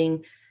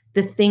supporting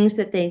the things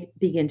that they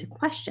begin to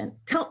question.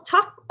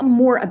 Talk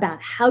more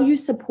about how you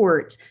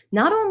support,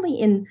 not only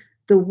in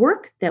the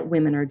work that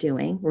women are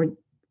doing or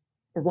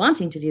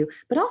wanting to do,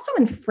 but also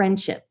in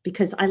friendship,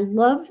 because I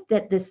love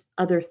that this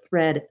other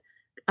thread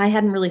I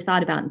hadn't really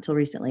thought about until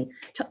recently.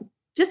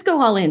 Just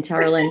go all in,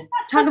 Teralyn.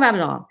 Talk about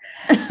it all.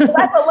 Well,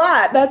 that's a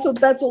lot.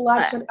 That's a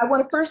lot. I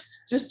want to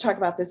first just talk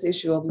about this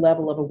issue of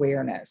level of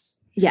awareness.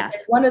 Yes.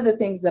 And one of the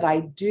things that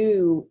I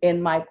do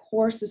in my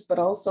courses, but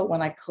also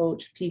when I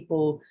coach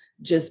people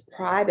just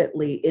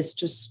privately, is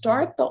to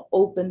start to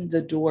open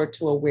the door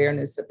to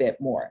awareness a bit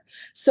more.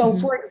 So,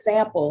 for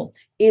example,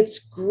 it's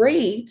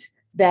great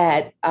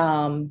that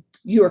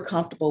you are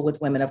comfortable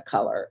with women of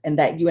color and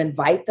that you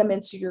invite them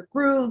into your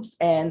groups.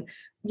 And,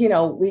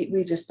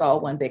 we just all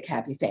one big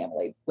happy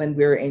family when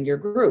we're in your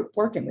group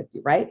working with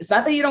you, right? It's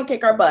not that you don't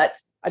kick our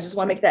butts. I just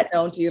want to make that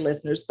known to your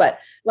listeners, but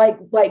like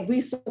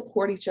we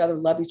support each other,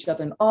 love each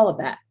other, and all of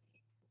that.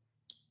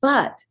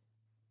 But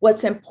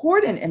what's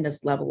important in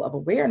this level of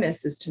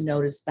awareness is to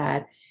notice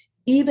that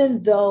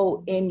even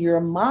though in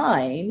your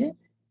mind,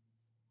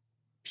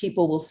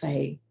 people will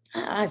say,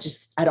 I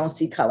don't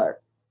see color.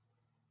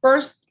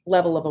 First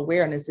level of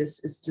awareness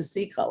is to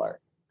see color.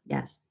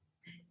 Yes.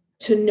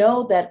 To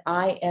know that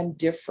I am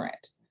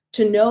different,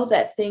 to know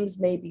that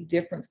things may be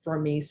different for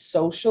me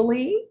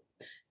socially,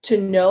 to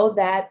know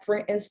that,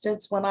 for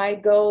instance, when I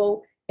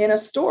go in a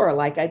store,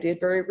 like I did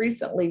very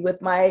recently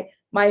with my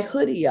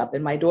hoodie up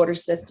and my daughter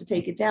says to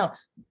take it down,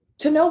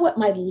 to know what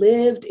my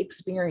lived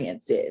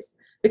experience is,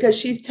 because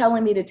she's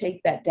telling me to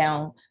take that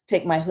down,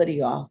 take my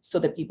hoodie off so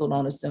that people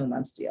don't assume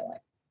I'm stealing.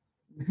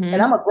 Mm-hmm.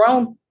 And I'm a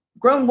grown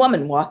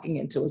woman walking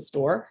into a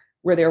store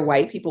where there are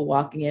white people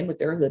walking in with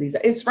their hoodies.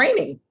 It's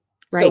raining.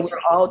 So Right. we're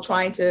all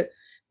trying to,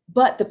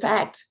 but the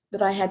fact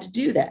that I had to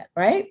do that,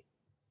 right?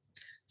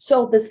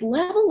 So this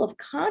level of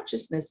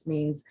consciousness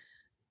means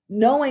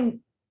knowing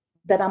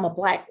that I'm a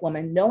Black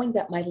woman, knowing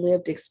that my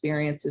lived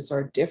experiences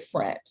are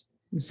different.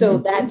 So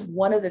that's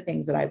one of the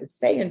things that I would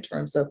say in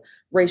terms of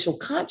racial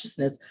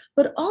consciousness,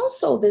 but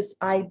also this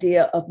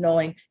idea of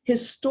knowing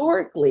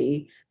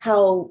historically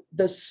how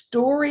the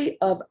story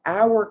of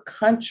our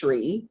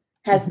country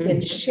has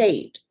been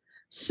shaped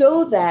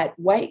so that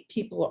white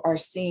people are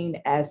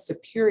seen as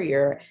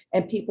superior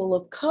and people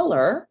of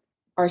color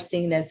are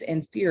seen as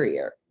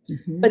inferior.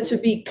 But to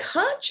be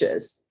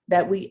conscious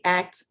that we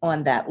act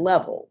on that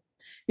level,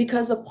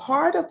 because a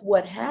part of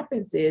what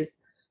happens is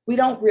we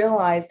don't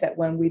realize that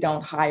when we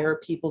don't hire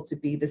people to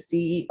be the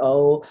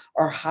CEO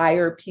or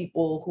hire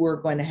people who are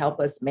going to help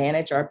us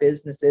manage our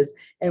businesses,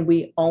 and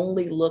we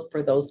only look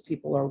for those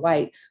people are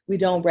white, we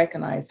don't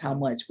recognize how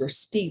much we're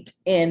steeped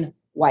in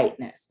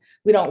whiteness.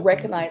 We don't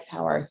recognize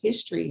how our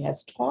history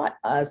has taught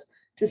us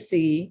to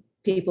see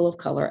people of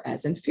color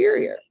as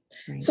inferior.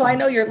 Right. So I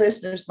know your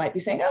listeners might be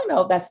saying, oh,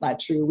 no, that's not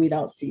true. We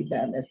don't see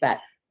them as that.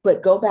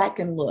 But go back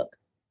and look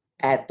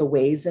at the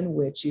ways in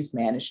which you've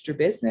managed your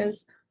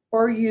business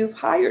or you've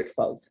hired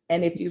folks.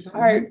 And if you've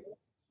hired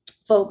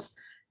folks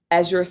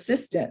as your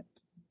assistant,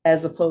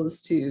 as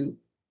opposed to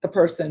the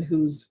person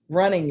who's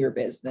running your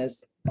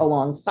business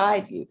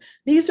alongside you,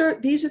 these are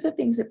the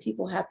things that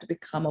people have to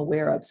become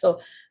aware of. So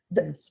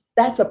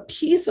that's a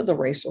piece of the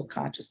racial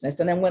consciousness.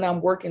 And then when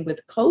I'm working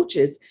with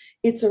coaches,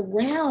 it's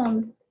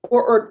around,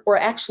 or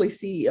actually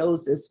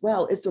CEOs as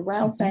well, it's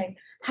around saying,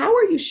 how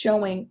are you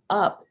showing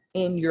up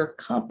in your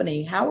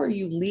company? How are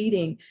you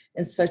leading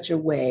in such a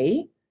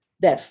way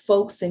that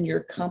folks in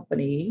your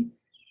company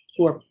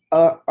who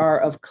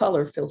are of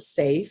color feel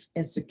safe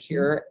and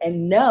secure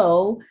and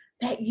know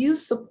that you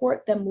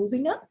support them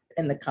moving up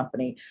in the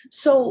company?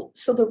 So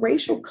the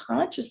racial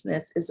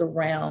consciousness is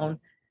around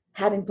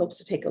having folks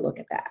to take a look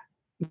at that.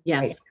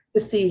 Yes. Right? To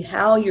see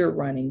how you're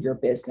running your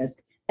business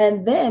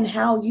and then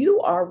how you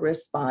are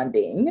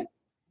responding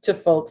to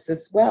folks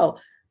as well.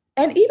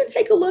 And even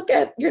take a look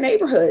at your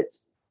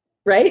neighborhoods,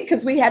 right?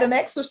 Because we had an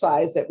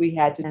exercise that we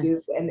had to do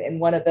in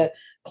one of the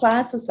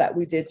classes that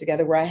we did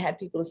together where I had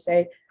people to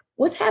say,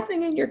 what's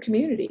happening in your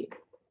community?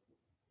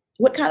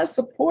 What kind of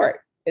support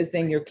is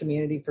in your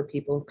community for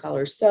people of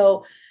color?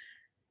 So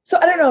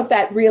I don't know if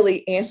that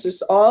really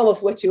answers all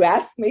of what you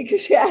asked me,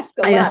 because you asked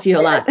a lot. I asked you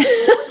a lot.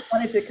 I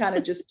wanted to kind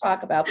of just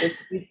talk about this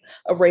piece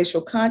of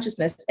racial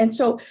consciousness. And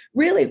so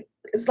really,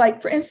 it's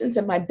like, for instance,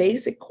 in my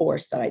basic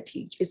course that I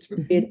teach, it's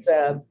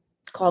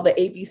called the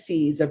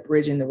ABCs of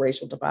Bridging the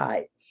Racial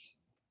Divide.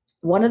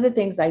 One of the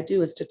things I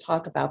do is to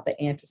talk about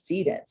the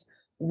antecedents.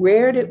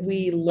 Where did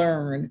we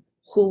learn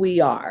who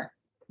we are?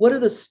 What are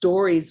the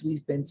stories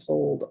we've been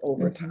told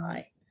over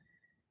time?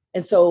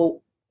 And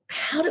so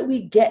how did we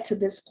get to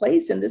this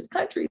place in this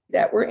country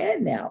that we're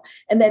in now?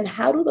 And then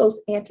how do those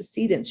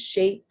antecedents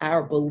shape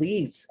our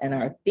beliefs and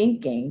our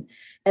thinking?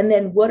 And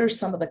then what are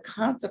some of the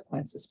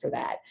consequences for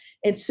that?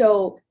 And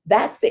so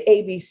that's the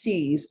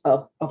ABCs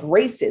of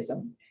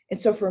racism. And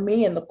so for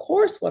me in the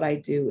course, what I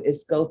do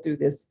is go through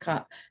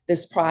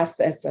this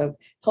process of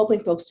helping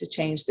folks to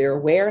change their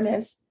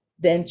awareness,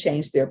 then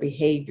change their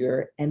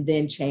behavior, and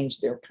then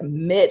change their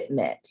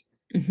commitment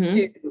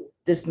to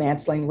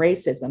dismantling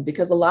racism.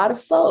 Because a lot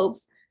of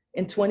folks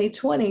in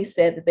 2020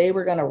 said that they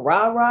were going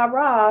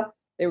to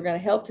they were going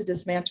to help to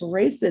dismantle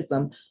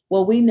racism.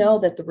 Well, we know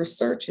that the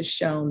research has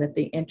shown that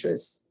the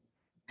interest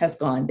has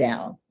gone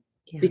down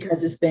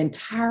because it's been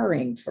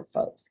tiring for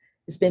folks.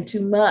 It's been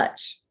too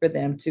much for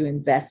them to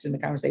invest in the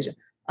conversation.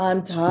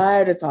 I'm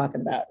tired of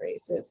talking about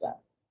racism.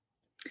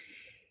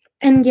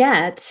 And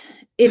yet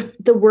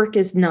the work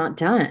is not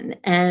done.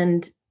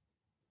 And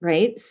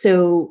right.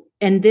 So,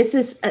 and this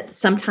is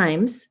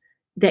sometimes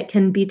that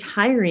can be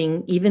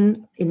tiring,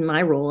 even in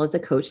my role as a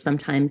coach.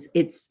 Sometimes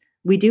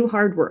we do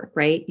hard work,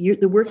 right?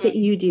 The work that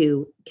you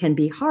do can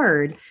be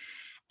hard.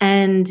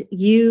 And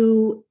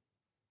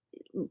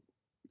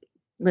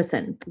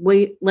listen,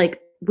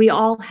 we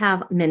all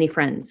have many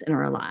friends in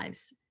our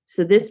lives.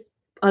 So this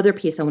other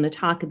piece I want to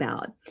talk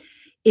about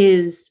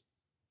is,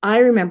 I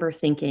remember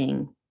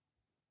thinking,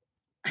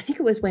 I think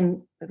it was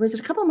it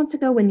a couple of months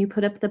ago when you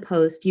put up the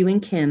post, you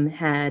and Kim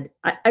had,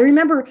 I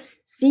remember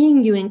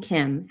seeing you and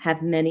Kim have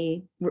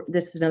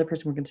this is another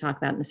person we're going to talk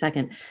about in a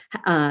second,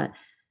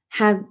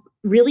 have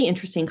really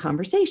interesting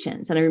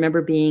conversations. And I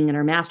remember being in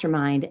our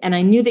mastermind, and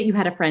I knew that you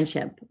had a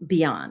friendship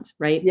beyond,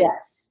 right?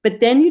 Yes. But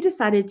then you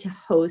decided to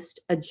host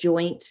a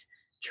joint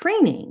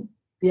training.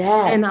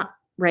 Yes. And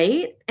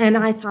right. And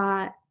I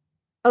thought,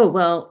 oh,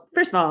 well,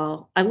 first of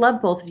all, I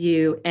love both of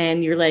you.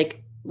 And you're like,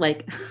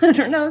 I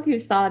don't know if you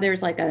saw,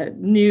 there's like a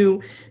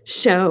new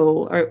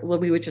show, or well,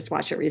 we would just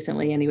watch it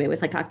recently anyway. It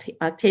was like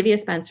Octavia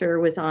Spencer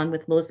was on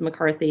with Melissa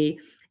McCarthy,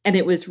 and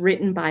it was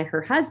written by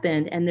her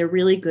husband, and they're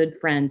really good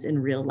friends in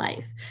real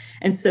life.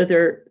 And so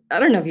they're I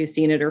don't know if you've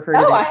seen it or heard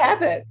of No, it. I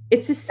haven't.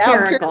 It's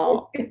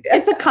hysterical.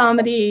 It's a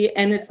comedy,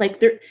 and it's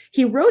like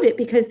he wrote it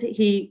because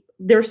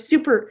they're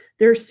super,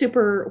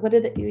 what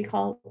do we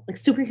call like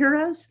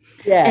superheroes?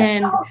 Yeah.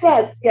 And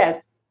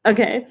yes.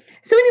 Okay.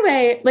 So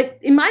anyway, like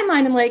in my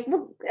mind, I'm like,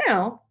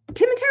 well,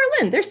 Kim and Tara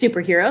Lynn, they're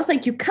superheroes.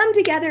 Like you come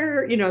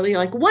together, you're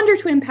like Wonder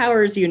Twin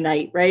powers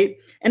unite, right?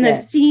 And I've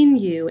seen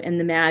you and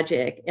the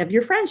magic of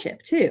your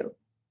friendship too.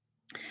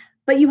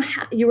 But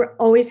you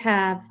always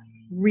have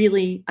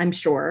really, I'm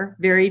sure,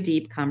 very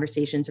deep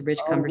conversations, rich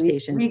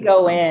conversations. We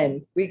go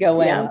in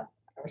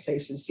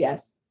conversations.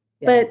 Yes.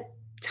 But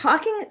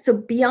so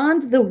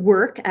beyond the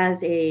work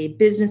as a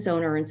business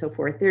owner and so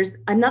forth, there's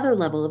another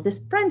level of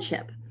this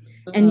friendship.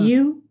 Mm-hmm. And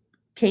you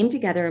came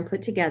together and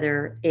put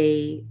together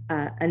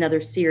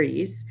another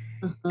series.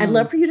 Mm-hmm. I'd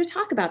love for you to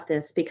talk about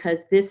this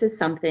because this is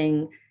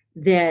something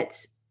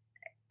that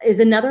is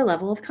another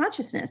level of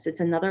consciousness.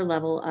 It's another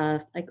level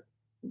of like,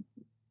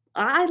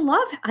 I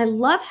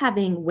love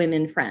having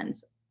women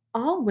friends,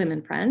 all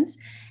women friends,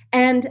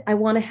 and I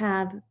want to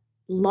have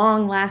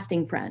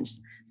long-lasting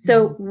friends.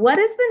 So what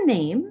is the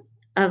name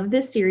of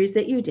this series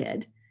that you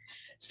did?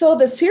 So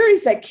the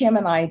series that Kim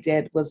and I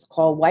did was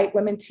called White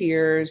Women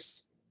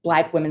Tears,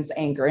 Black Women's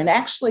Anger. And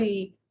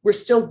actually, we're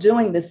still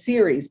doing the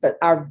series, but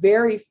our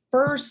very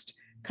first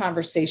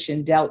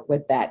conversation dealt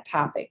with that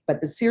topic.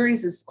 But the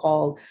series is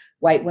called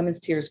White Women's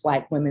Tears,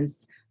 Black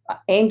Women's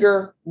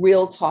Anger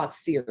Real Talk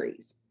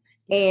series.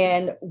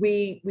 And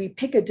we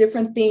pick a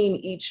different theme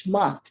each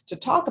month to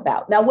talk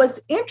about. Now, what's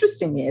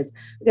interesting is,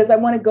 because I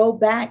want to go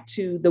back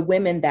to the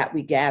women that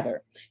we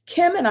gather,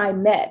 Kim and I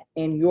met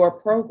in your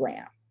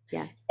program.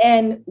 Yes.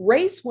 And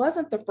race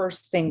wasn't the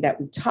first thing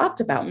that we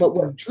talked about, but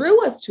what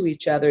drew us to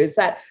each other is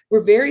that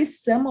we're very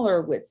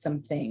similar with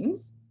some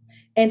things.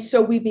 And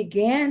so we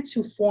began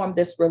to form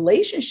this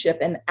relationship.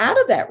 And out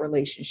of that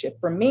relationship,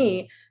 for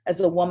me, as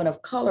a woman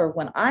of color,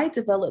 when I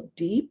developed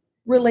deep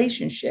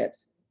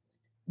relationships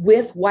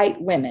with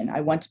white women,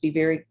 I want to be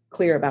very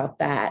clear about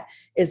that,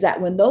 is that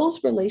when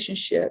those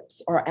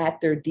relationships are at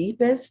their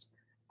deepest,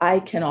 I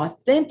can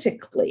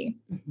authentically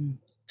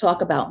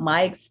talk about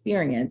my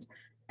experience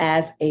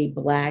as a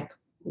Black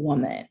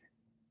woman.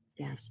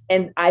 Yes.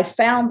 And I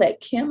found that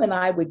Kim and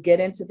I would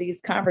get into these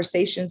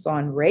conversations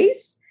on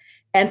race.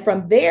 And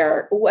from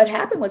there, what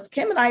happened was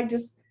Kim and I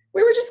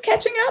we were just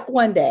catching up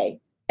one day.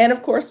 And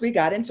of course, we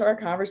got into our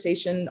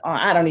conversation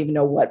I don't even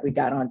know what we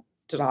got on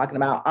to talking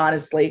about,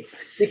 honestly,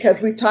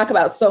 because we talk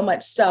about so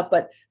much stuff,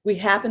 but we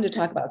happened to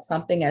talk about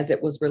something as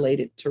it was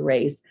related to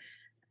race.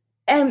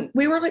 And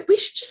we were like, we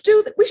should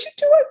do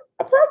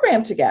a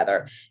program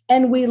together.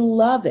 And we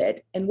love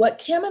it. And what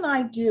Kim and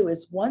I do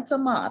is once a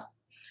month,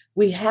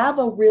 we have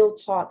a Real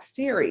Talk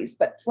series.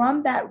 But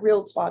from that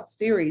Real Talk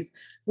series,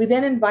 we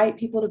then invite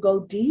people to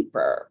go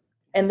deeper.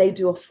 And they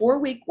do a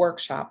 4-week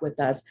workshop with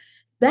us.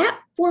 That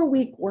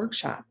 4-week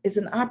workshop is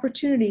an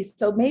opportunity.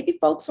 So maybe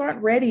folks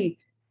aren't ready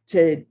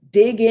to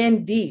dig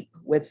in deep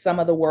with some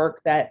of the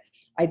work that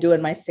I do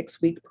in my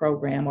 6-week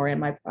program or in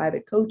my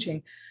private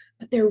coaching,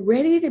 but they're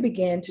ready to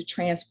begin to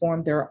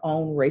transform their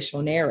own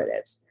racial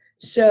narratives.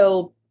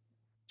 So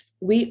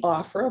we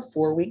offer a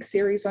 4-week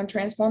series on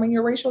transforming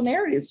your racial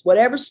narratives.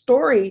 Whatever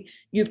story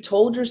you've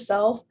told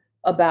yourself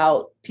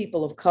about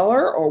people of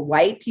color or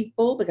white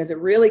people, because it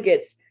really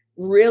gets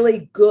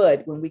really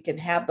good when we can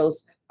have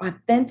those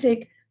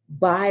authentic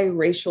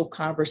biracial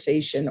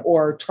conversation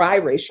or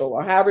triracial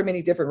or however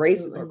many different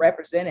races are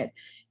represented.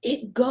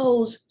 It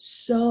goes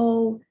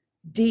so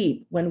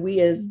deep when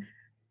we as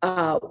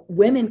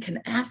women can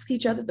ask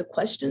each other the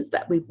questions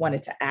that we've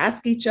wanted to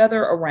ask each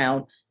other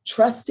around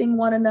trusting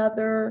one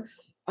another.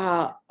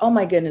 Oh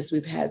my goodness,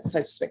 we've had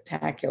such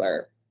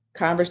spectacular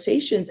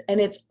conversations. And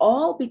it's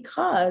all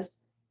because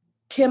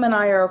Kim and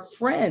I are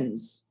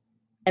friends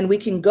and we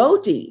can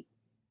go deep.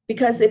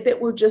 Because if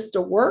it were just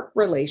a work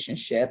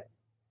relationship,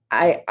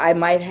 I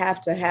might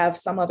have to have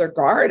some other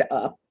guard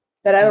up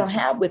that I don't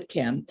have with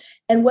Kim.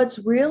 And what's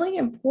really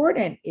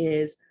important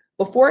is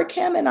before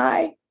Kim and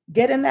I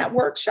get in that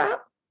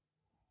workshop,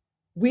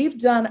 we've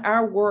done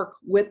our work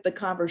with the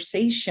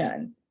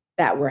conversation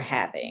that we're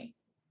having.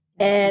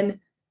 And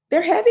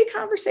they're heavy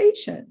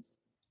conversations.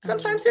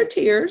 Sometimes there are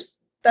tears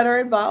that are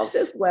involved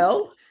as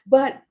well,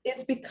 but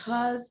it's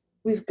because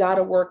we've got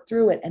to work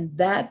through it. And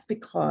that's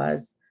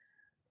because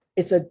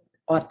it's an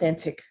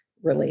authentic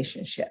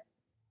relationship.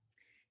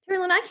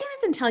 Carolyn, I can't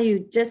even tell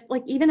you, just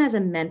like even as a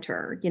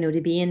mentor,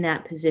 to be in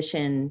that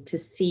position, to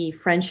see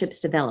friendships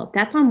develop,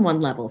 that's on one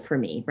level for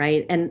me,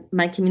 right? And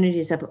my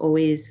communities have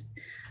always,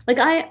 like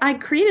I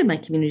created my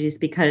communities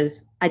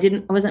because I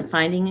wasn't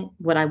finding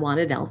what I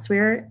wanted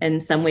elsewhere. And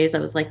in some ways I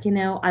was like,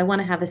 I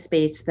want to have a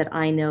space that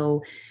I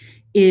know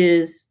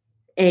is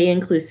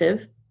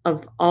inclusive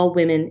of all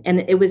women.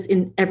 And it was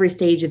in every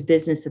stage of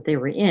business that they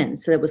were in.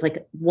 So it was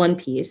like one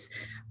piece,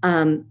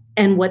 and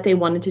what they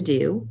wanted to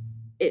do,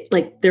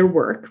 like their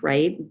work,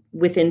 right,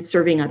 within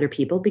serving other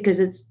people, because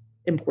it's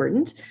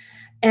important.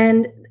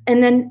 And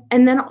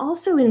then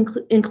also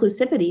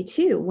inclusivity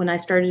too. When I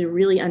started to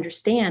really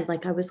understand,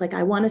 like I was like,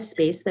 I want a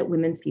space that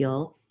women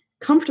feel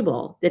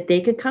comfortable that they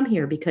could come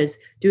here, because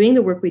doing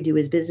the work we do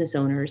as business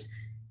owners,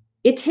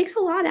 it takes a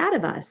lot out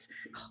of us.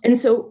 And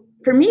so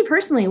for me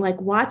personally, like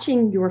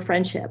watching your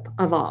friendship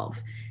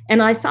evolve,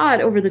 and I saw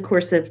it over the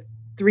course of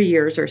 3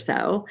 years or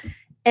so,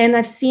 and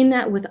I've seen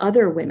that with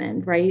other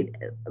women, right?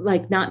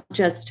 Like not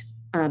just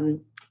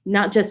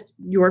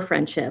your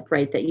friendship,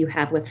 right, that you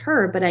have with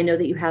her, but I know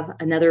that you have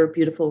another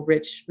beautiful,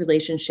 rich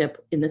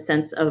relationship in the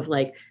sense of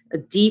like a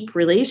deep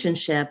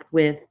relationship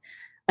with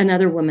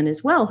another woman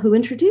as well, who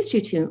introduced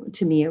you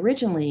to me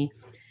originally.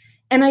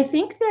 And I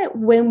think that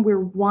when we're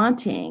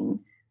wanting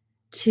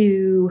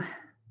to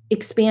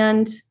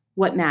expand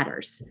what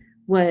matters,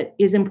 what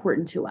is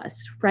important to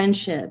us,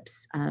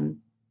 friendships,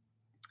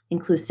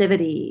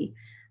 inclusivity,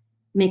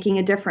 making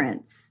a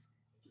difference,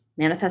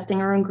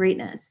 manifesting our own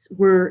greatness,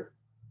 we're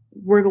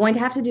going to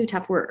have to do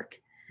tough work.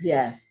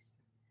 Yes.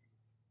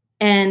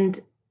 And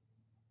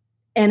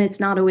it's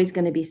not always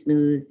going to be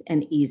smooth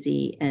and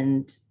easy.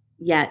 And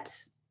yet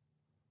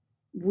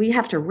we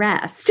have to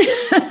rest.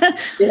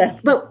 Yeah.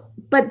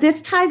 But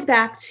this ties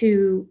back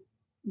to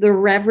the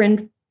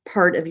reverend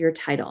part of your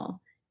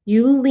title.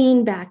 You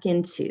lean back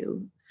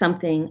into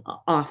something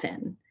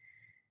often.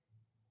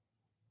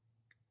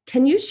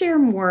 Can you share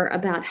more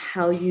about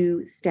how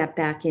you step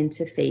back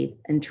into faith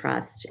and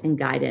trust and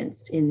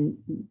guidance in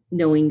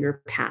knowing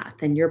your path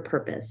and your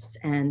purpose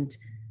and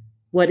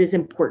what is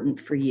important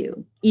for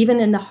you,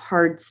 even in the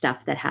hard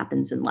stuff that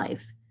happens in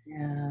life?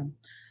 Yeah.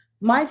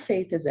 My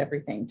faith is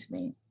everything to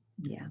me.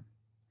 Yeah.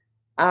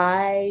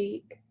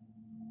 I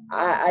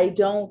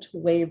don't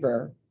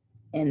waver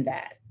in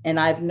that. And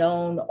I've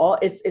known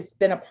it's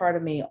been a part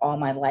of me all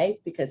my life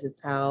because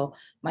it's how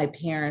my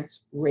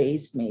parents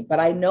raised me. But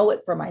I know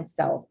it for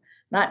myself,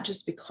 not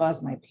just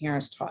because my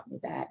parents taught me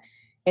that.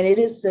 And it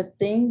is the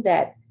thing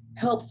that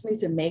helps me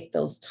to make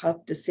those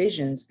tough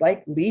decisions,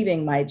 like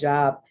leaving my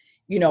job,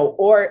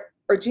 or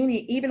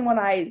Jeannie, even when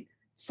I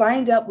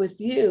signed up with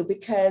you,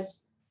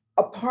 because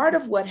a part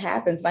of what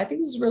happens, and I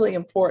think this is really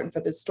important for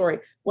this story,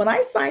 when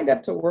I signed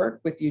up to work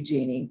with you,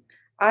 Jeannie,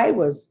 I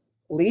was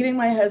leaving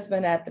my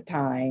husband at the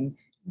time.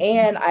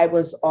 And I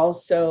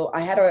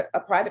had a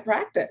private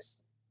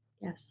practice.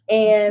 Yes.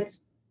 And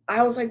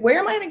I was like, where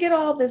am I going to get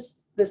all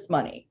this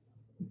money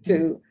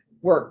to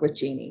work with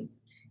Jeannie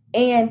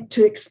and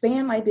to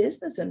expand my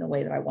business in the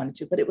way that I wanted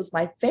to? But it was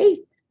my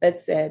faith that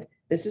said,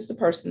 this is the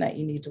person that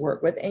you need to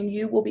work with, and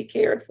you will be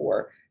cared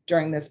for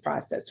during this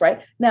process, right?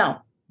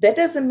 Now, that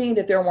doesn't mean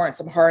that there weren't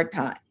some hard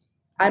times.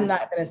 I'm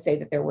not going to say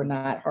that there were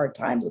not hard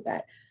times with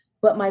that.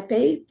 But my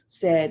faith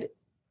said,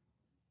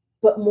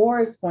 but more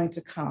is going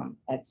to come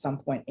at some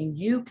point, and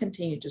you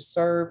continue to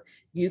serve,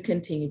 you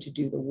continue to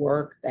do the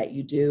work that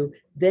you do.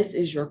 This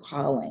is your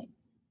calling.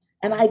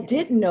 And I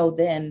didn't know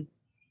then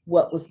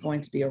what was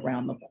going to be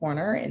around the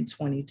corner in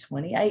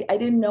 2020. I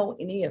didn't know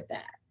any of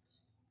that,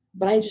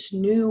 but I just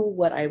knew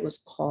what I was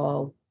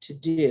called to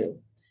do.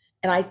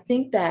 And I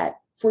think that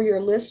for your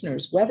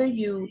listeners, whether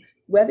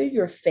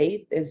your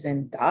faith is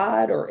in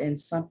God or in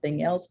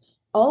something else,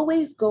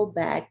 always go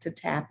back to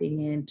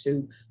tapping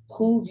into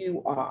who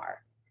you are.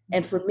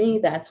 And for me,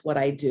 that's what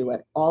I do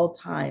at all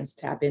times,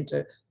 tap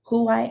into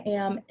who I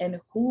am and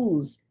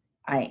whose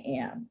I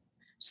am,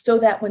 so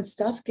that when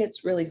stuff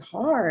gets really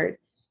hard,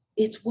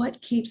 it's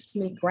what keeps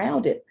me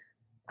grounded.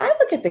 I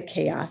look at the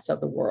chaos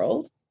of the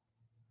world,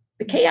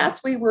 the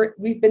chaos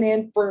we've been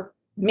in for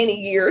many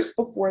years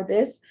before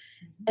this,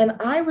 and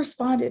I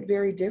responded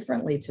very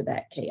differently to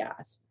that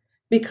chaos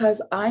because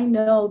I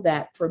know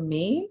that for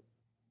me,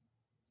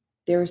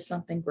 there is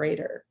something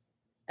greater.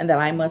 And that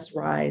I must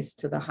rise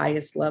to the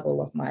highest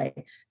level of my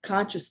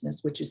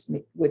consciousness,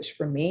 which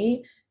for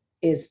me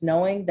is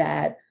knowing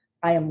that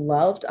I am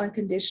loved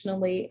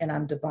unconditionally and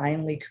I'm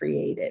divinely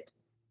created.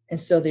 And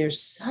so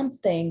there's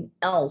something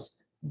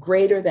else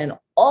greater than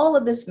all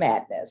of this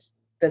madness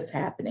that's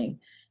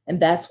happening. And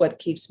that's what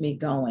keeps me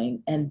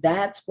going. And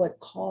that's what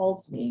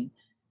calls me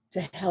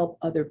to help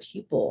other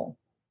people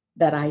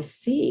that I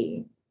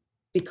see,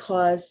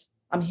 because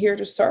I'm here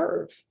to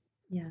serve.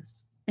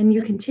 Yes. And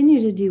you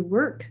continue to do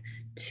work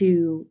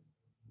to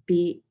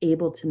be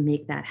able to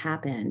make that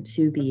happen,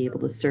 to be able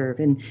to serve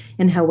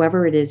and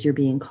however it is you're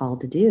being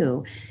called to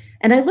do.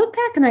 And I look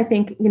back and I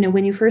think,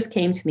 when you first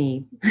came to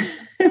me,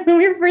 when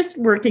we were first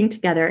working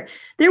together,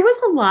 there was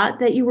a lot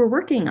that you were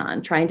working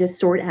on, trying to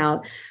sort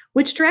out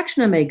which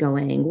direction am I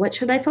going? What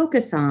should I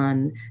focus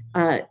on?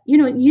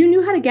 You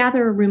knew how to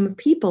gather a room of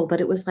people, but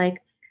it was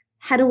like,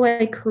 how do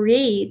I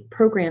create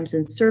programs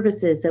and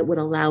services that would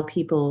allow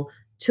people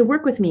to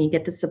work with me and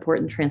get the support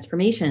and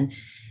transformation?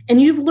 And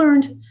you've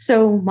learned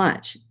so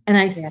much. And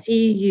I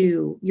see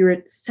you're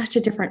at such a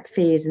different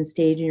phase and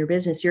stage in your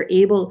business.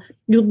 You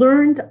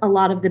learned a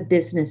lot of the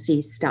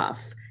businessy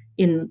stuff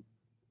in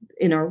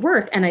our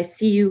work. And I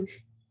see you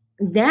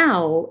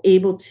now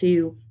able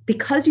to,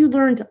 because you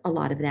learned a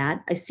lot of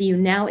that, I see you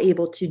now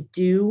able to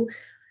do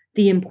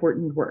the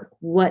important work.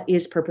 What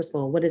is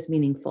purposeful? What is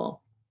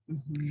meaningful?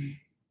 Mm-hmm.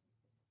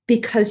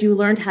 because you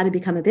learned how to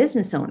become a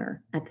business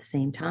owner at the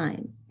same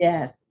time.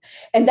 Yes.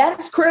 And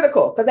that's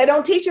critical because they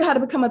don't teach you how to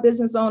become a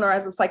business owner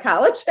as a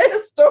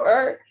psychologist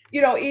or,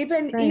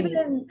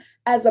 even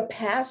as a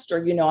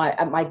pastor,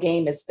 my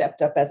game has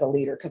stepped up as a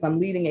leader because I'm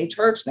leading a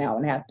church now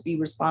and have to be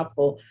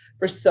responsible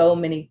for so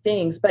many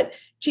things. But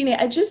Jeannie,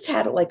 I just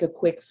had like a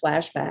quick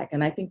flashback.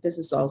 And I think this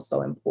is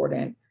also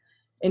important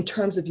in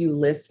terms of you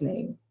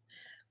listening.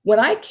 When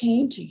I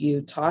came to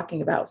you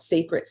talking about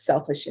sacred,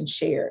 selfish, and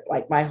shared,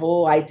 like my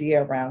whole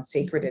idea around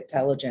sacred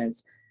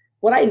intelligence,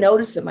 what I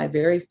noticed in my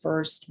very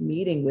first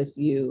meeting with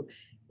you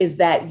is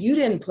that you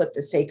didn't put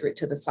the sacred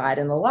to the side.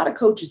 And a lot of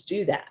coaches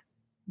do that.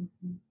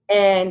 Mm-hmm.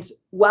 And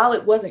while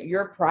it wasn't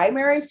your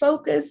primary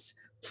focus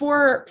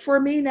for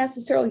me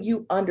necessarily,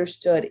 you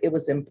understood it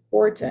was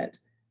important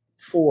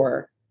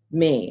for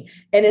me.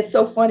 And it's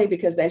so funny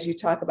because as you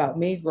talk about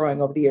me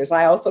growing over the years,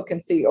 I also can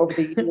see over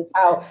the years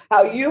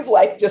how you've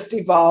like just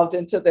evolved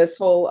into this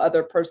whole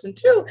other person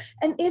too.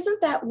 And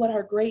isn't that what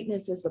our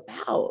greatness is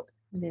about?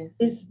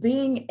 Is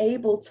being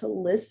able to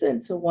listen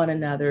to one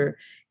another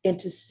and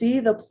to see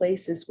the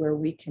places where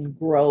we can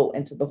grow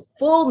into the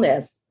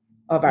fullness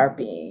of our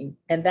being.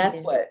 And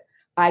that's what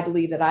I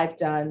believe that I've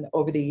done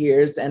over the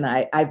years. And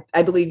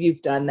I believe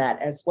you've done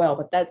that as well.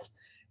 But that's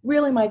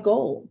really my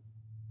goal.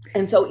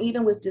 And so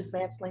even with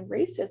dismantling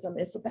racism,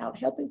 it's about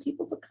helping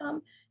people to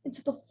come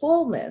into the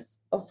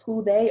fullness of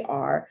who they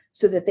are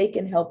so that they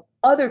can help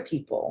other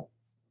people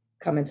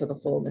come into the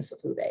fullness of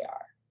who they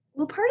are.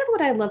 Well, part of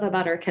what I love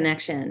about our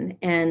connection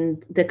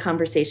and the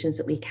conversations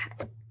that we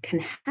can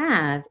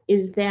have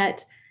is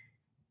that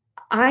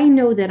I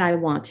know that I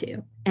want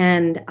to,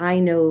 and I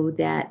know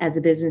that as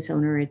a business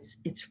owner,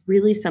 it's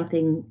really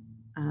something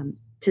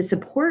to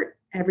support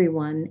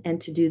everyone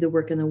and to do the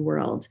work in the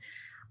world.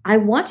 I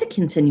want to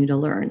continue to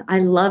learn. I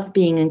love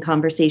being in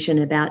conversation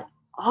about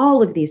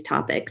all of these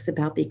topics,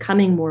 about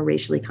becoming more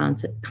racially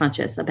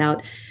conscious,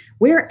 about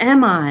where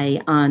am I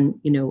on,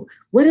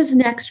 what is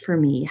next for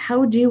me?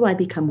 How do I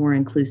become more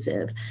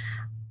inclusive?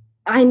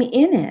 I'm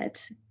in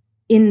it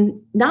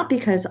not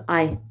because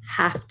I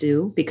have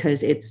to,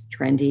 because it's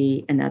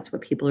trendy and that's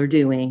what people are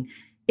doing.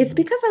 It's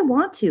because I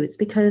want to. It's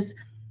because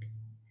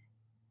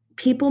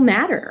people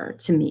matter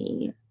to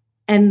me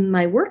and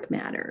my work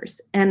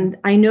matters. And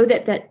I know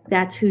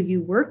that's who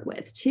you work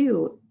with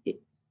too,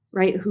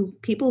 right?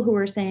 People who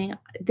are saying,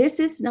 this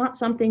is not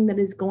something that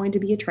is going to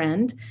be a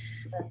trend.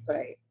 That's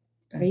right.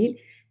 Right.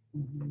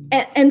 Mm-hmm.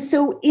 And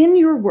so in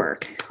your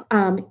work,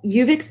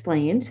 you've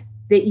explained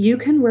that you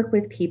can work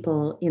with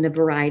people in a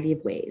variety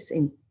of ways,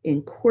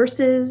 in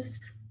courses,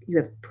 you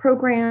have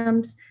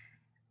programs.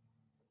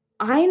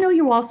 I know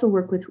you also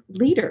work with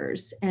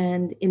leaders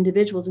and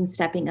individuals in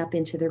stepping up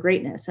into their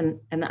greatness. And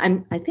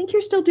I think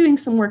you're still doing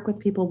some work with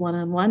people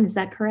one-on-one. Is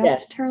that correct,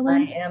 yes,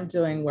 Teralyn? I am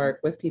doing work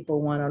with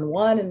people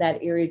one-on-one in that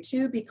area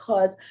too,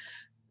 because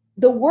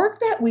the work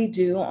that we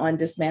do on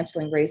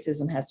dismantling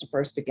racism has to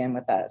first begin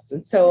with us.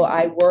 And so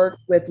I work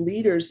with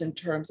leaders in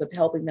terms of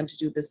helping them to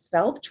do the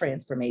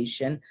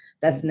self-transformation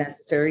that's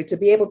necessary to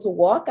be able to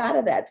walk out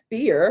of that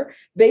fear,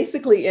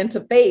 basically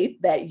into faith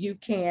that you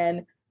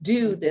can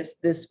do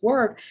this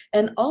work,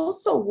 and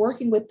also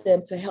working with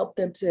them to help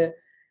them to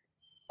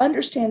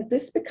understand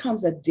this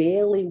becomes a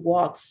daily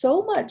walk,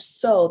 so much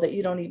so that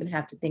you don't even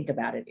have to think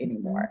about it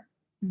anymore.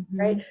 Mm-hmm.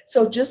 Right.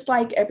 So just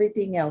like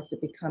everything else,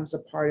 it becomes a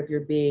part of your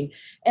being.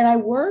 And I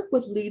work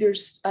with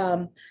leaders, not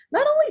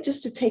only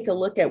just to take a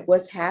look at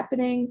what's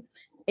happening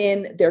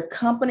in their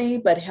company,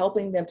 but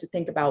helping them to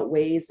think about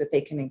ways that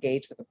they can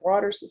engage with the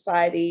broader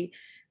society,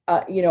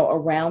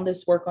 around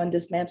this work on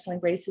dismantling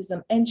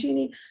racism. And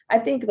Jeannie, I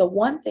think the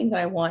one thing that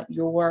I want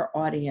your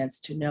audience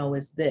to know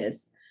is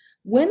this: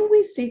 when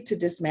we seek to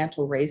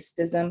dismantle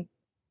racism,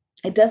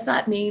 it does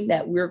not mean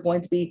that we're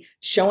going to be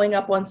showing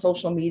up on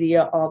social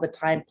media all the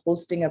time,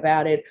 posting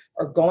about it,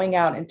 or going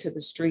out into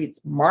the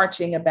streets,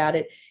 marching about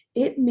it.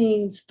 It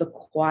means the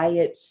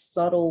quiet,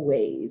 subtle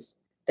ways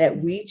that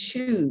we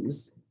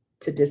choose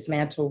to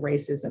dismantle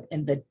racism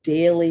in the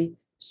daily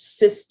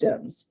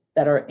systems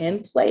that are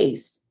in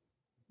place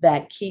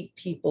that keep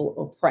people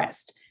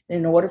oppressed. And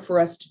in order for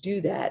us to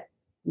do that,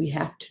 we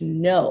have to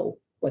know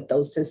what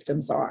those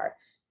systems are.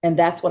 And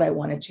that's what I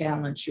want to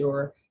challenge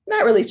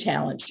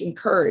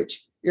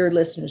encourage your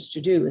listeners to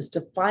do, is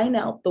to find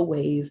out the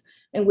ways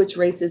in which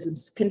racism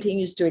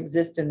continues to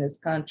exist in this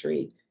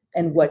country,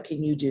 and what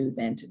can you do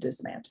then to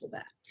dismantle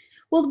that?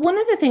 Well, one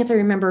of the things I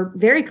remember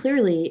very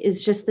clearly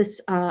is just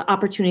this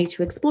opportunity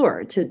to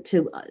explore,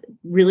 to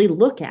really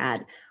look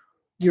at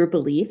your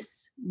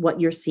beliefs, what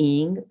you're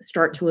seeing,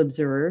 start to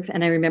observe.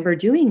 And I remember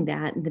doing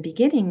that in the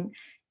beginning.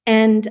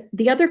 And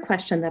the other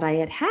question that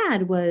I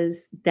had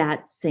was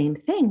that same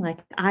thing. Like,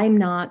 I'm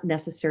not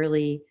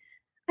necessarily,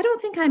 I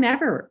don't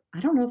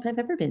know if I've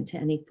ever been to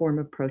any form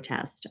of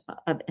protest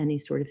of any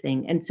sort of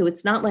thing. And so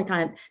it's not like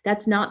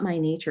that's not my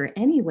nature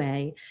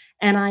anyway.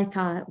 And I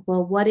thought,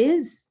 well, what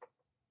is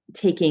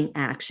taking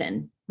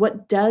action?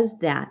 What does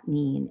that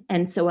mean?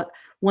 And so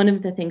one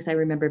of the things I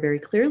remember very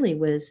clearly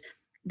was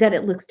that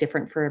it looks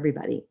different for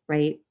everybody,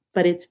 right?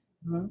 But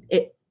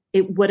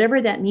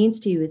whatever that means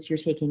to you, it's you're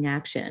taking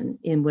action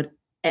in what,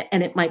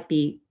 and it might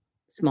be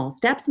small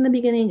steps in the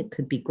beginning. It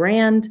could be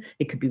grand.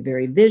 It could be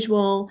very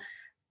visual.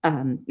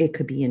 It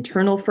could be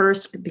internal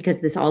first,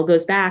 because this all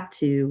goes back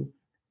to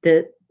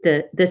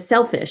the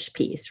selfish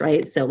piece,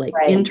 right? So like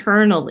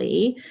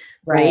internally,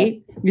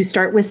 right? You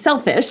start with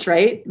selfish,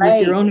 right?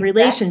 With your own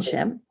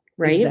relationship,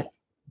 right? Exactly.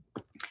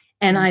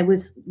 And I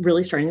was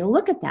really starting to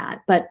look at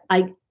that, but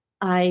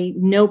I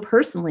know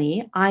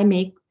personally, I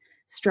make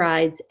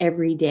strides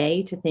every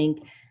day to think,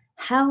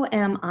 how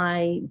am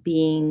I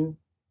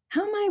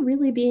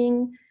really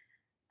being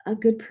a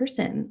good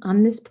person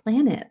on this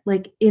planet?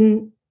 Like,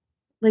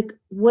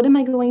 what am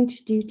I going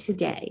to do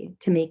today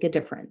to make a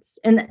difference?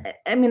 And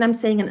I mean, I'm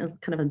saying it in a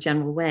kind of a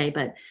general way,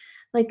 but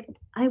like,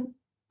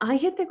 I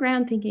hit the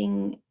ground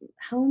thinking,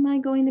 how am I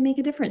going to make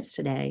a difference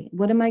today?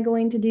 What am I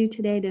going to do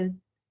today to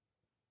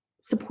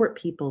support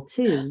people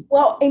too?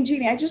 Well, and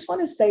Jeannie, I just want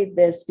to say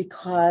this,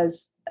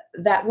 because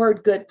that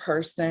word good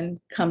person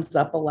comes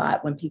up a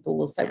lot when people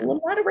will say, well,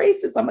 I'm not a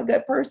racist, I'm a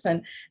good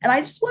person. And I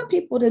just want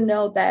people to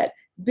know that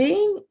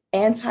being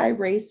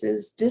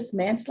anti-racist,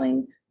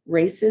 dismantling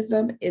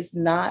racism is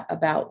not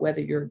about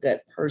whether you're a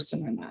good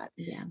person or not.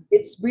 Yeah.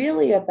 It's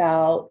really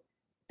about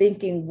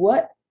thinking,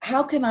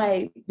 how can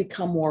I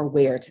become more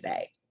aware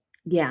today?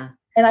 Yeah.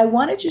 And I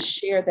wanted to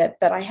share that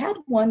I had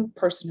one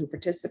person who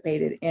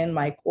participated in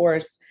my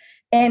course,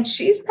 and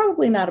she's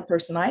probably not a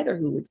person either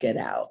who would get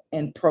out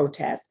and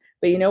protest.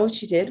 But you know what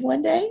she did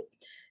one day?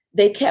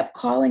 They kept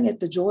calling it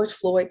the George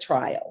Floyd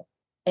trial.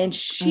 And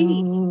she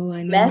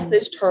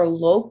messaged her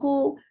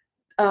local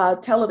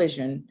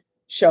television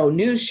show,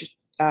 news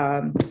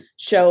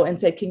show, and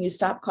said, can you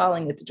stop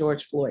calling it the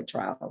George Floyd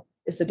trial?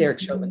 It's the Derek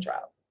Chauvin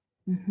trial.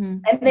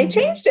 And they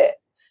changed it.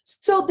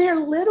 So there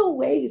are little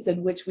ways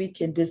in which we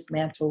can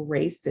dismantle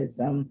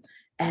racism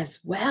as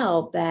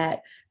well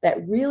that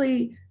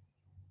really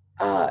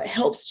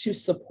helps to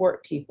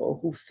support people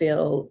who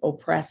feel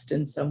oppressed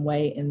in some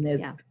way in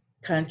this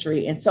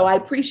country. And so I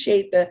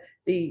appreciate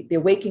the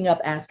waking up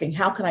asking,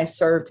 how can I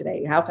serve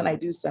today? How can I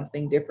do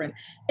something different?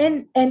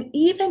 And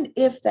even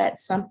if that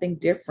something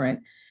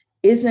different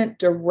isn't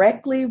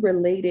directly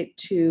related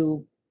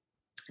to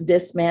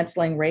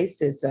dismantling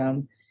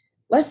racism,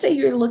 let's say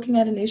you're looking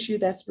at an issue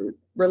that's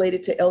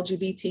related to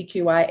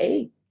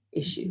LGBTQIA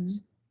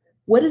issues.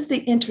 What is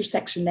the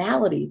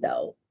intersectionality,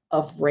 though,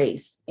 of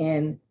race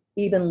in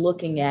even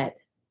looking at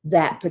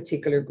that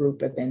particular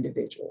group of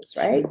individuals,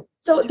 right?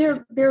 So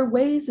there are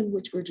ways in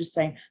which we're just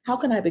saying, how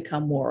can I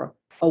become more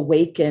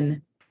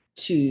awakened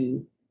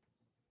to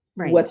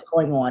what's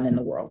going on in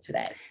the world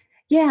today?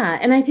 Yeah.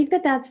 And I think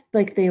that's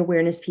like the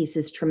awareness piece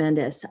is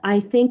tremendous. I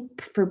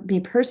think for me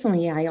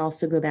personally, I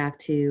also go back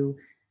to,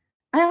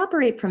 I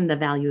operate from the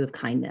value of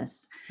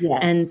kindness. Yes.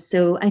 And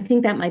so I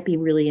think that might be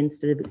really,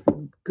 instead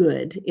of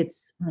good,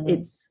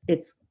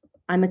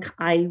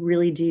 I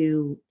really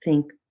do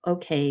think,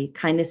 okay,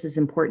 kindness is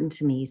important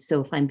to me.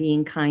 So if I'm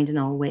being kind in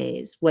all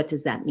ways, what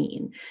does that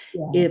mean?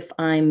 Yes. If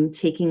I'm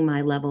taking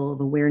my level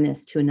of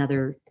awareness to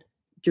another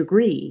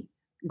degree,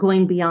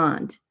 going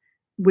beyond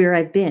where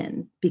I've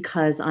been,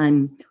 because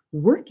I'm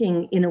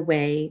working in a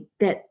way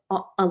that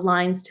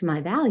aligns to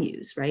my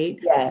values, right?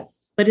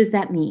 Yes. What does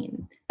that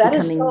mean? That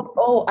is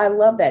so, I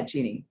love that,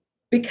 Jeannie,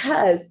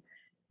 because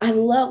I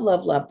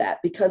love that,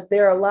 because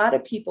there are a lot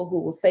of people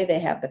who will say they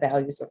have the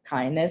values of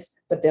kindness,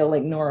 but they'll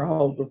ignore a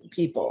whole group of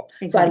people.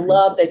 Exactly. So I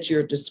love that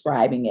you're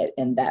describing it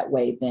in that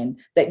way, then,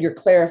 that you're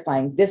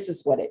clarifying, this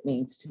is what it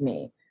means to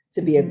me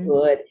to be a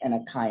good and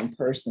a kind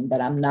person,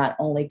 that I'm not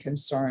only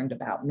concerned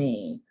about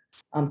me,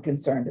 I'm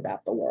concerned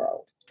about the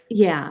world.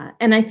 Yeah.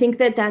 And I think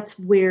that that's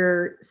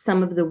where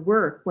some of the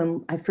work,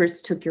 when I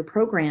first took your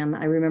program,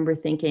 I remember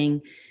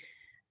thinking,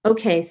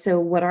 okay, so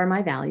what are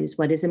my values?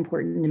 What is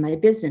important in my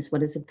business?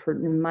 What is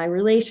important in my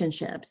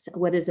relationships?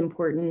 What is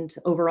important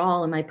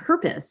overall in my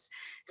purpose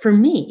for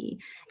me?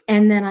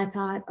 And then I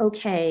thought,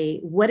 okay,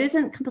 what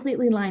isn't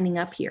completely lining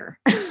up here,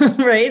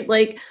 right?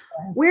 Like,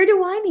 where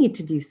do I need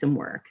to do some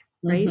work,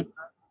 right?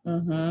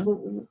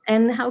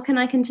 And how can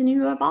I continue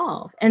to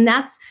evolve? And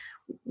that's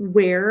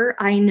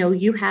where I know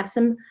you have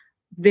some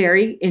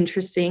very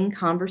interesting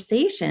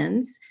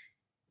conversations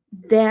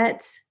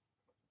that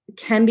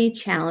can be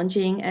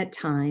challenging at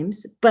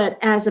times, but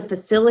as a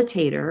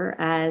facilitator,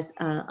 as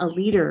a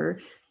leader,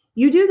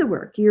 you do the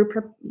work.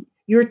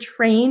 You're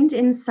trained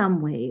in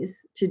some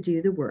ways to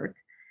do the work,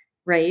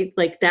 right?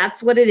 Like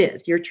that's what it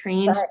is. You're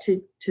trained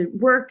to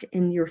work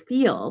in your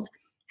field.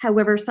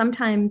 However,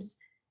 sometimes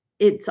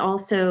it's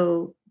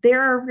also,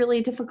 there are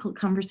really difficult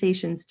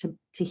conversations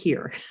to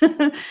hear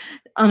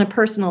on a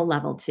personal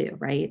level too,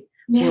 right?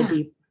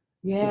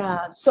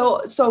 Yeah.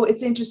 So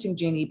it's interesting,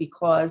 Jeannie,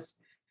 because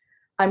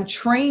I'm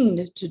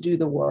trained to do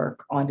the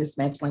work on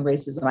dismantling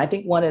racism. I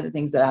think one of the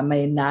things that I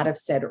may not have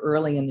said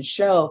early in the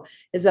show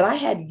is that I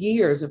had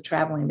years of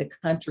traveling the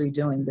country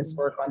doing this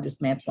work on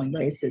dismantling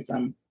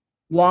racism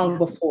long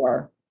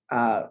before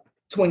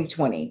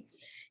 2020.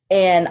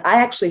 And I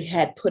actually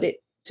had put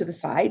it to the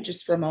side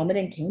just for a moment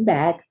and came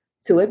back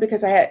to it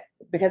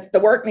because the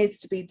work needs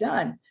to be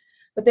done.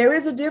 But there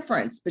is a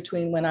difference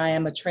between when I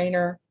am a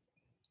trainer,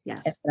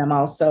 Yes. and I'm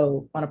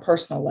also on a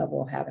personal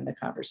level having the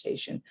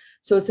conversation.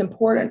 So it's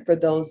important for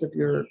those of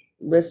your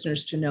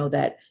listeners to know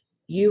that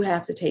you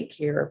have to take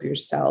care of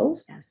yourself.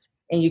 Yes.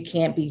 And you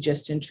can't be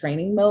just in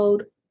training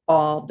mode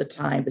all the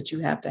time, but you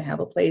have to have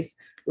a place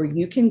where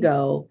you can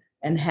go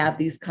and have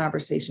these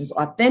conversations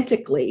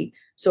authentically.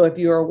 So if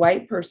you're a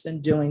white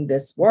person doing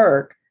this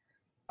work,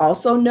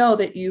 also know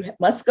that you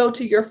must go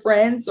to your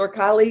friends or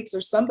colleagues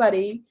or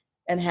somebody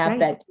and have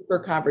that deeper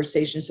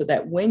conversation so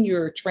that when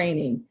you're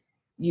training,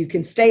 you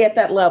can stay at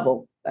that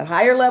level, that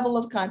higher level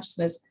of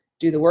consciousness,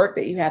 do the work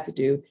that you have to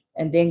do,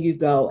 and then you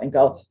go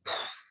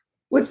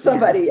with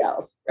somebody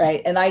else,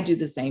 right? And I do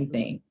the same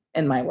thing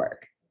in my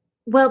work.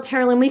 Well,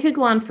 Terilyn, we could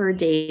go on for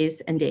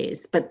days and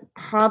days, but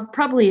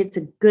probably it's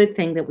a good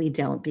thing that we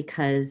don't,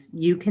 because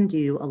you can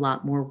do a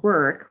lot more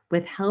work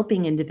with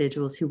helping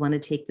individuals who want to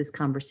take this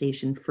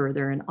conversation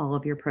further in all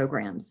of your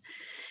programs.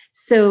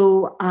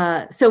 So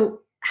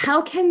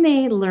how can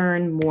they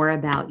learn more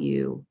about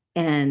you?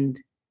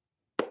 And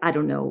I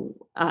don't know,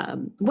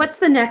 what's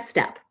the next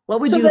step?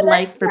 What would you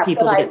like for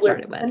people to get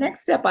started with? The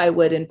next step I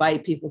would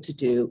invite people to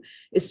do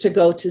is to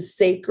go to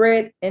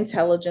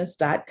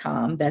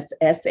sacredintelligence.com. That's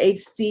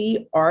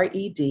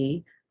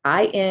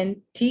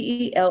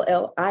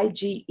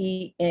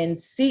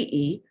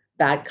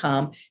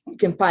SACREDINTELLIGENCE.com. You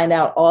can find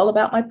out all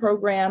about my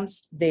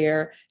programs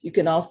there. You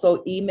can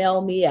also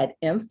email me at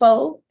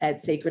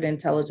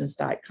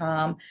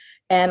info@sacredintelligence.com.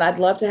 And I'd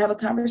love to have a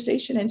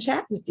conversation and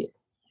chat with you.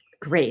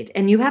 Great.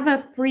 And you have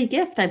a free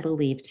gift, I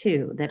believe,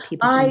 too, that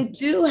people I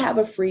do have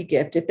a free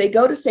gift. If they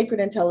go to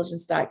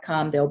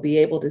sacredintelligence.com, they'll be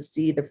able to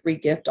see the free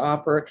gift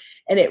offer.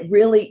 And it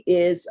really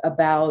is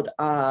about,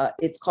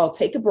 it's called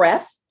Take a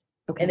Breath.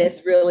 Okay. And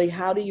it's really,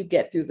 how do you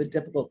get through the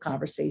difficult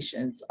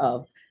conversations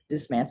of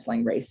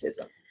dismantling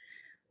racism?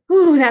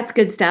 Ooh, that's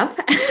good stuff.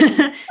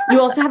 You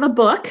also have a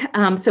book.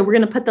 So we're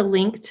going to put the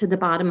link to the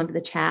bottom of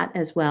the chat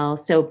as well,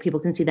 so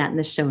people can see that in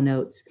the show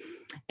notes.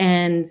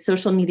 And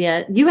social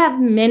media, you have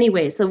many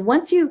ways. So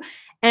once you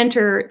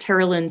enter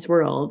Terilyn's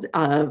world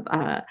of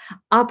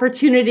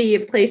opportunity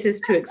of places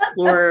to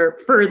explore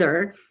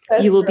further,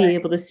 you will be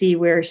able to see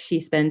where she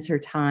spends her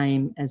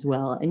time as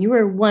well. And you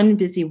are one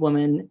busy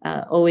woman,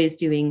 always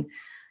doing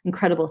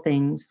incredible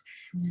things.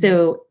 Mm-hmm.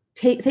 So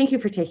thank you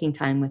for taking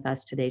time with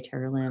us today,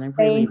 Terilyn. I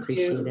really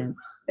appreciate it.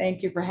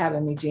 Thank you for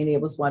having me, Jeannie.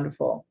 It was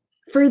wonderful.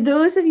 For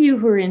those of you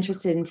who are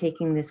interested in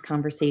taking this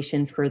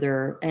conversation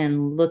further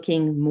and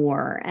looking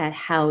more at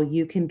how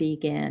you can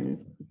begin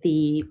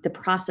the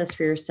process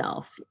for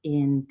yourself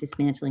in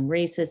dismantling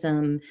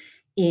racism,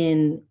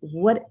 in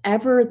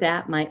whatever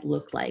that might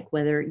look like,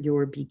 whether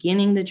you're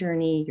beginning the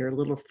journey, you're a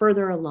little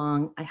further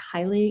along, I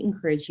highly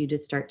encourage you to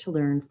start to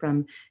learn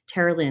from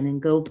Terilyn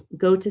and go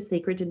to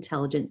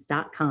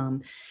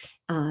sacredintelligence.com.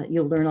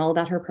 You'll learn all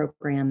about her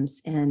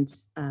programs, and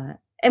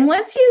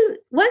once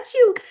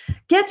you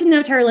get to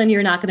know Terilyn,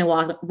 you're not going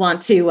to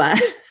want to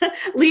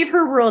leave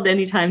her world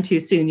anytime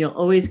too soon. You'll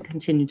always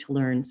continue to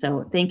learn.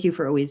 So thank you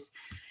for always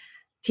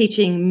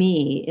teaching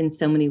me in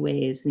so many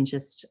ways, and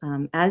just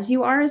as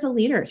you are as a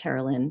leader,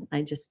 Terilyn.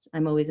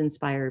 I'm always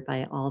inspired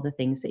by all the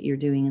things that you're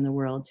doing in the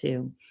world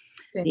too,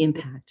 the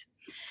impact.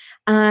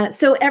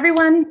 So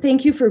everyone,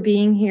 thank you for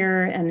being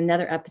here and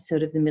another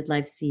episode of the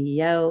Midlife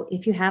CEO.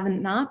 If you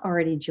haven't not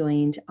already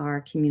joined our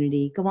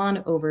community, go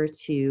on over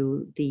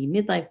to the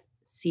Midlife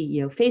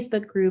CEO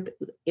Facebook group,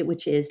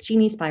 which is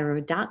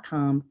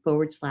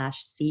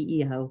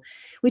jeanniespiro.com/CEO.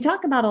 We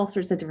talk about all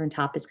sorts of different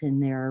topics in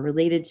there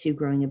related to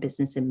growing a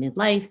business in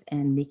midlife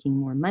and making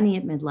more money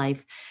at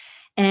midlife.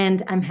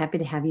 And I'm happy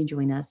to have you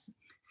join us.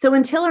 So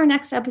until our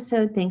next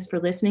episode, thanks for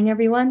listening,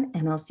 everyone,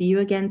 and I'll see you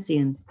again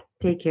soon.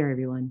 Take care,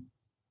 everyone.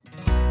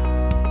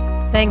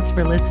 Thanks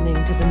for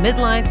listening to the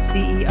Midlife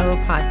CEO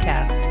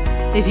podcast.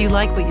 If you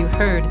like what you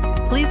heard,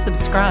 please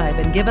subscribe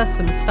and give us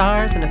some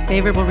stars and a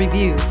favorable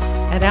review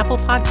at Apple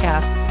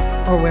Podcasts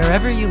or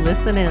wherever you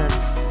listen in.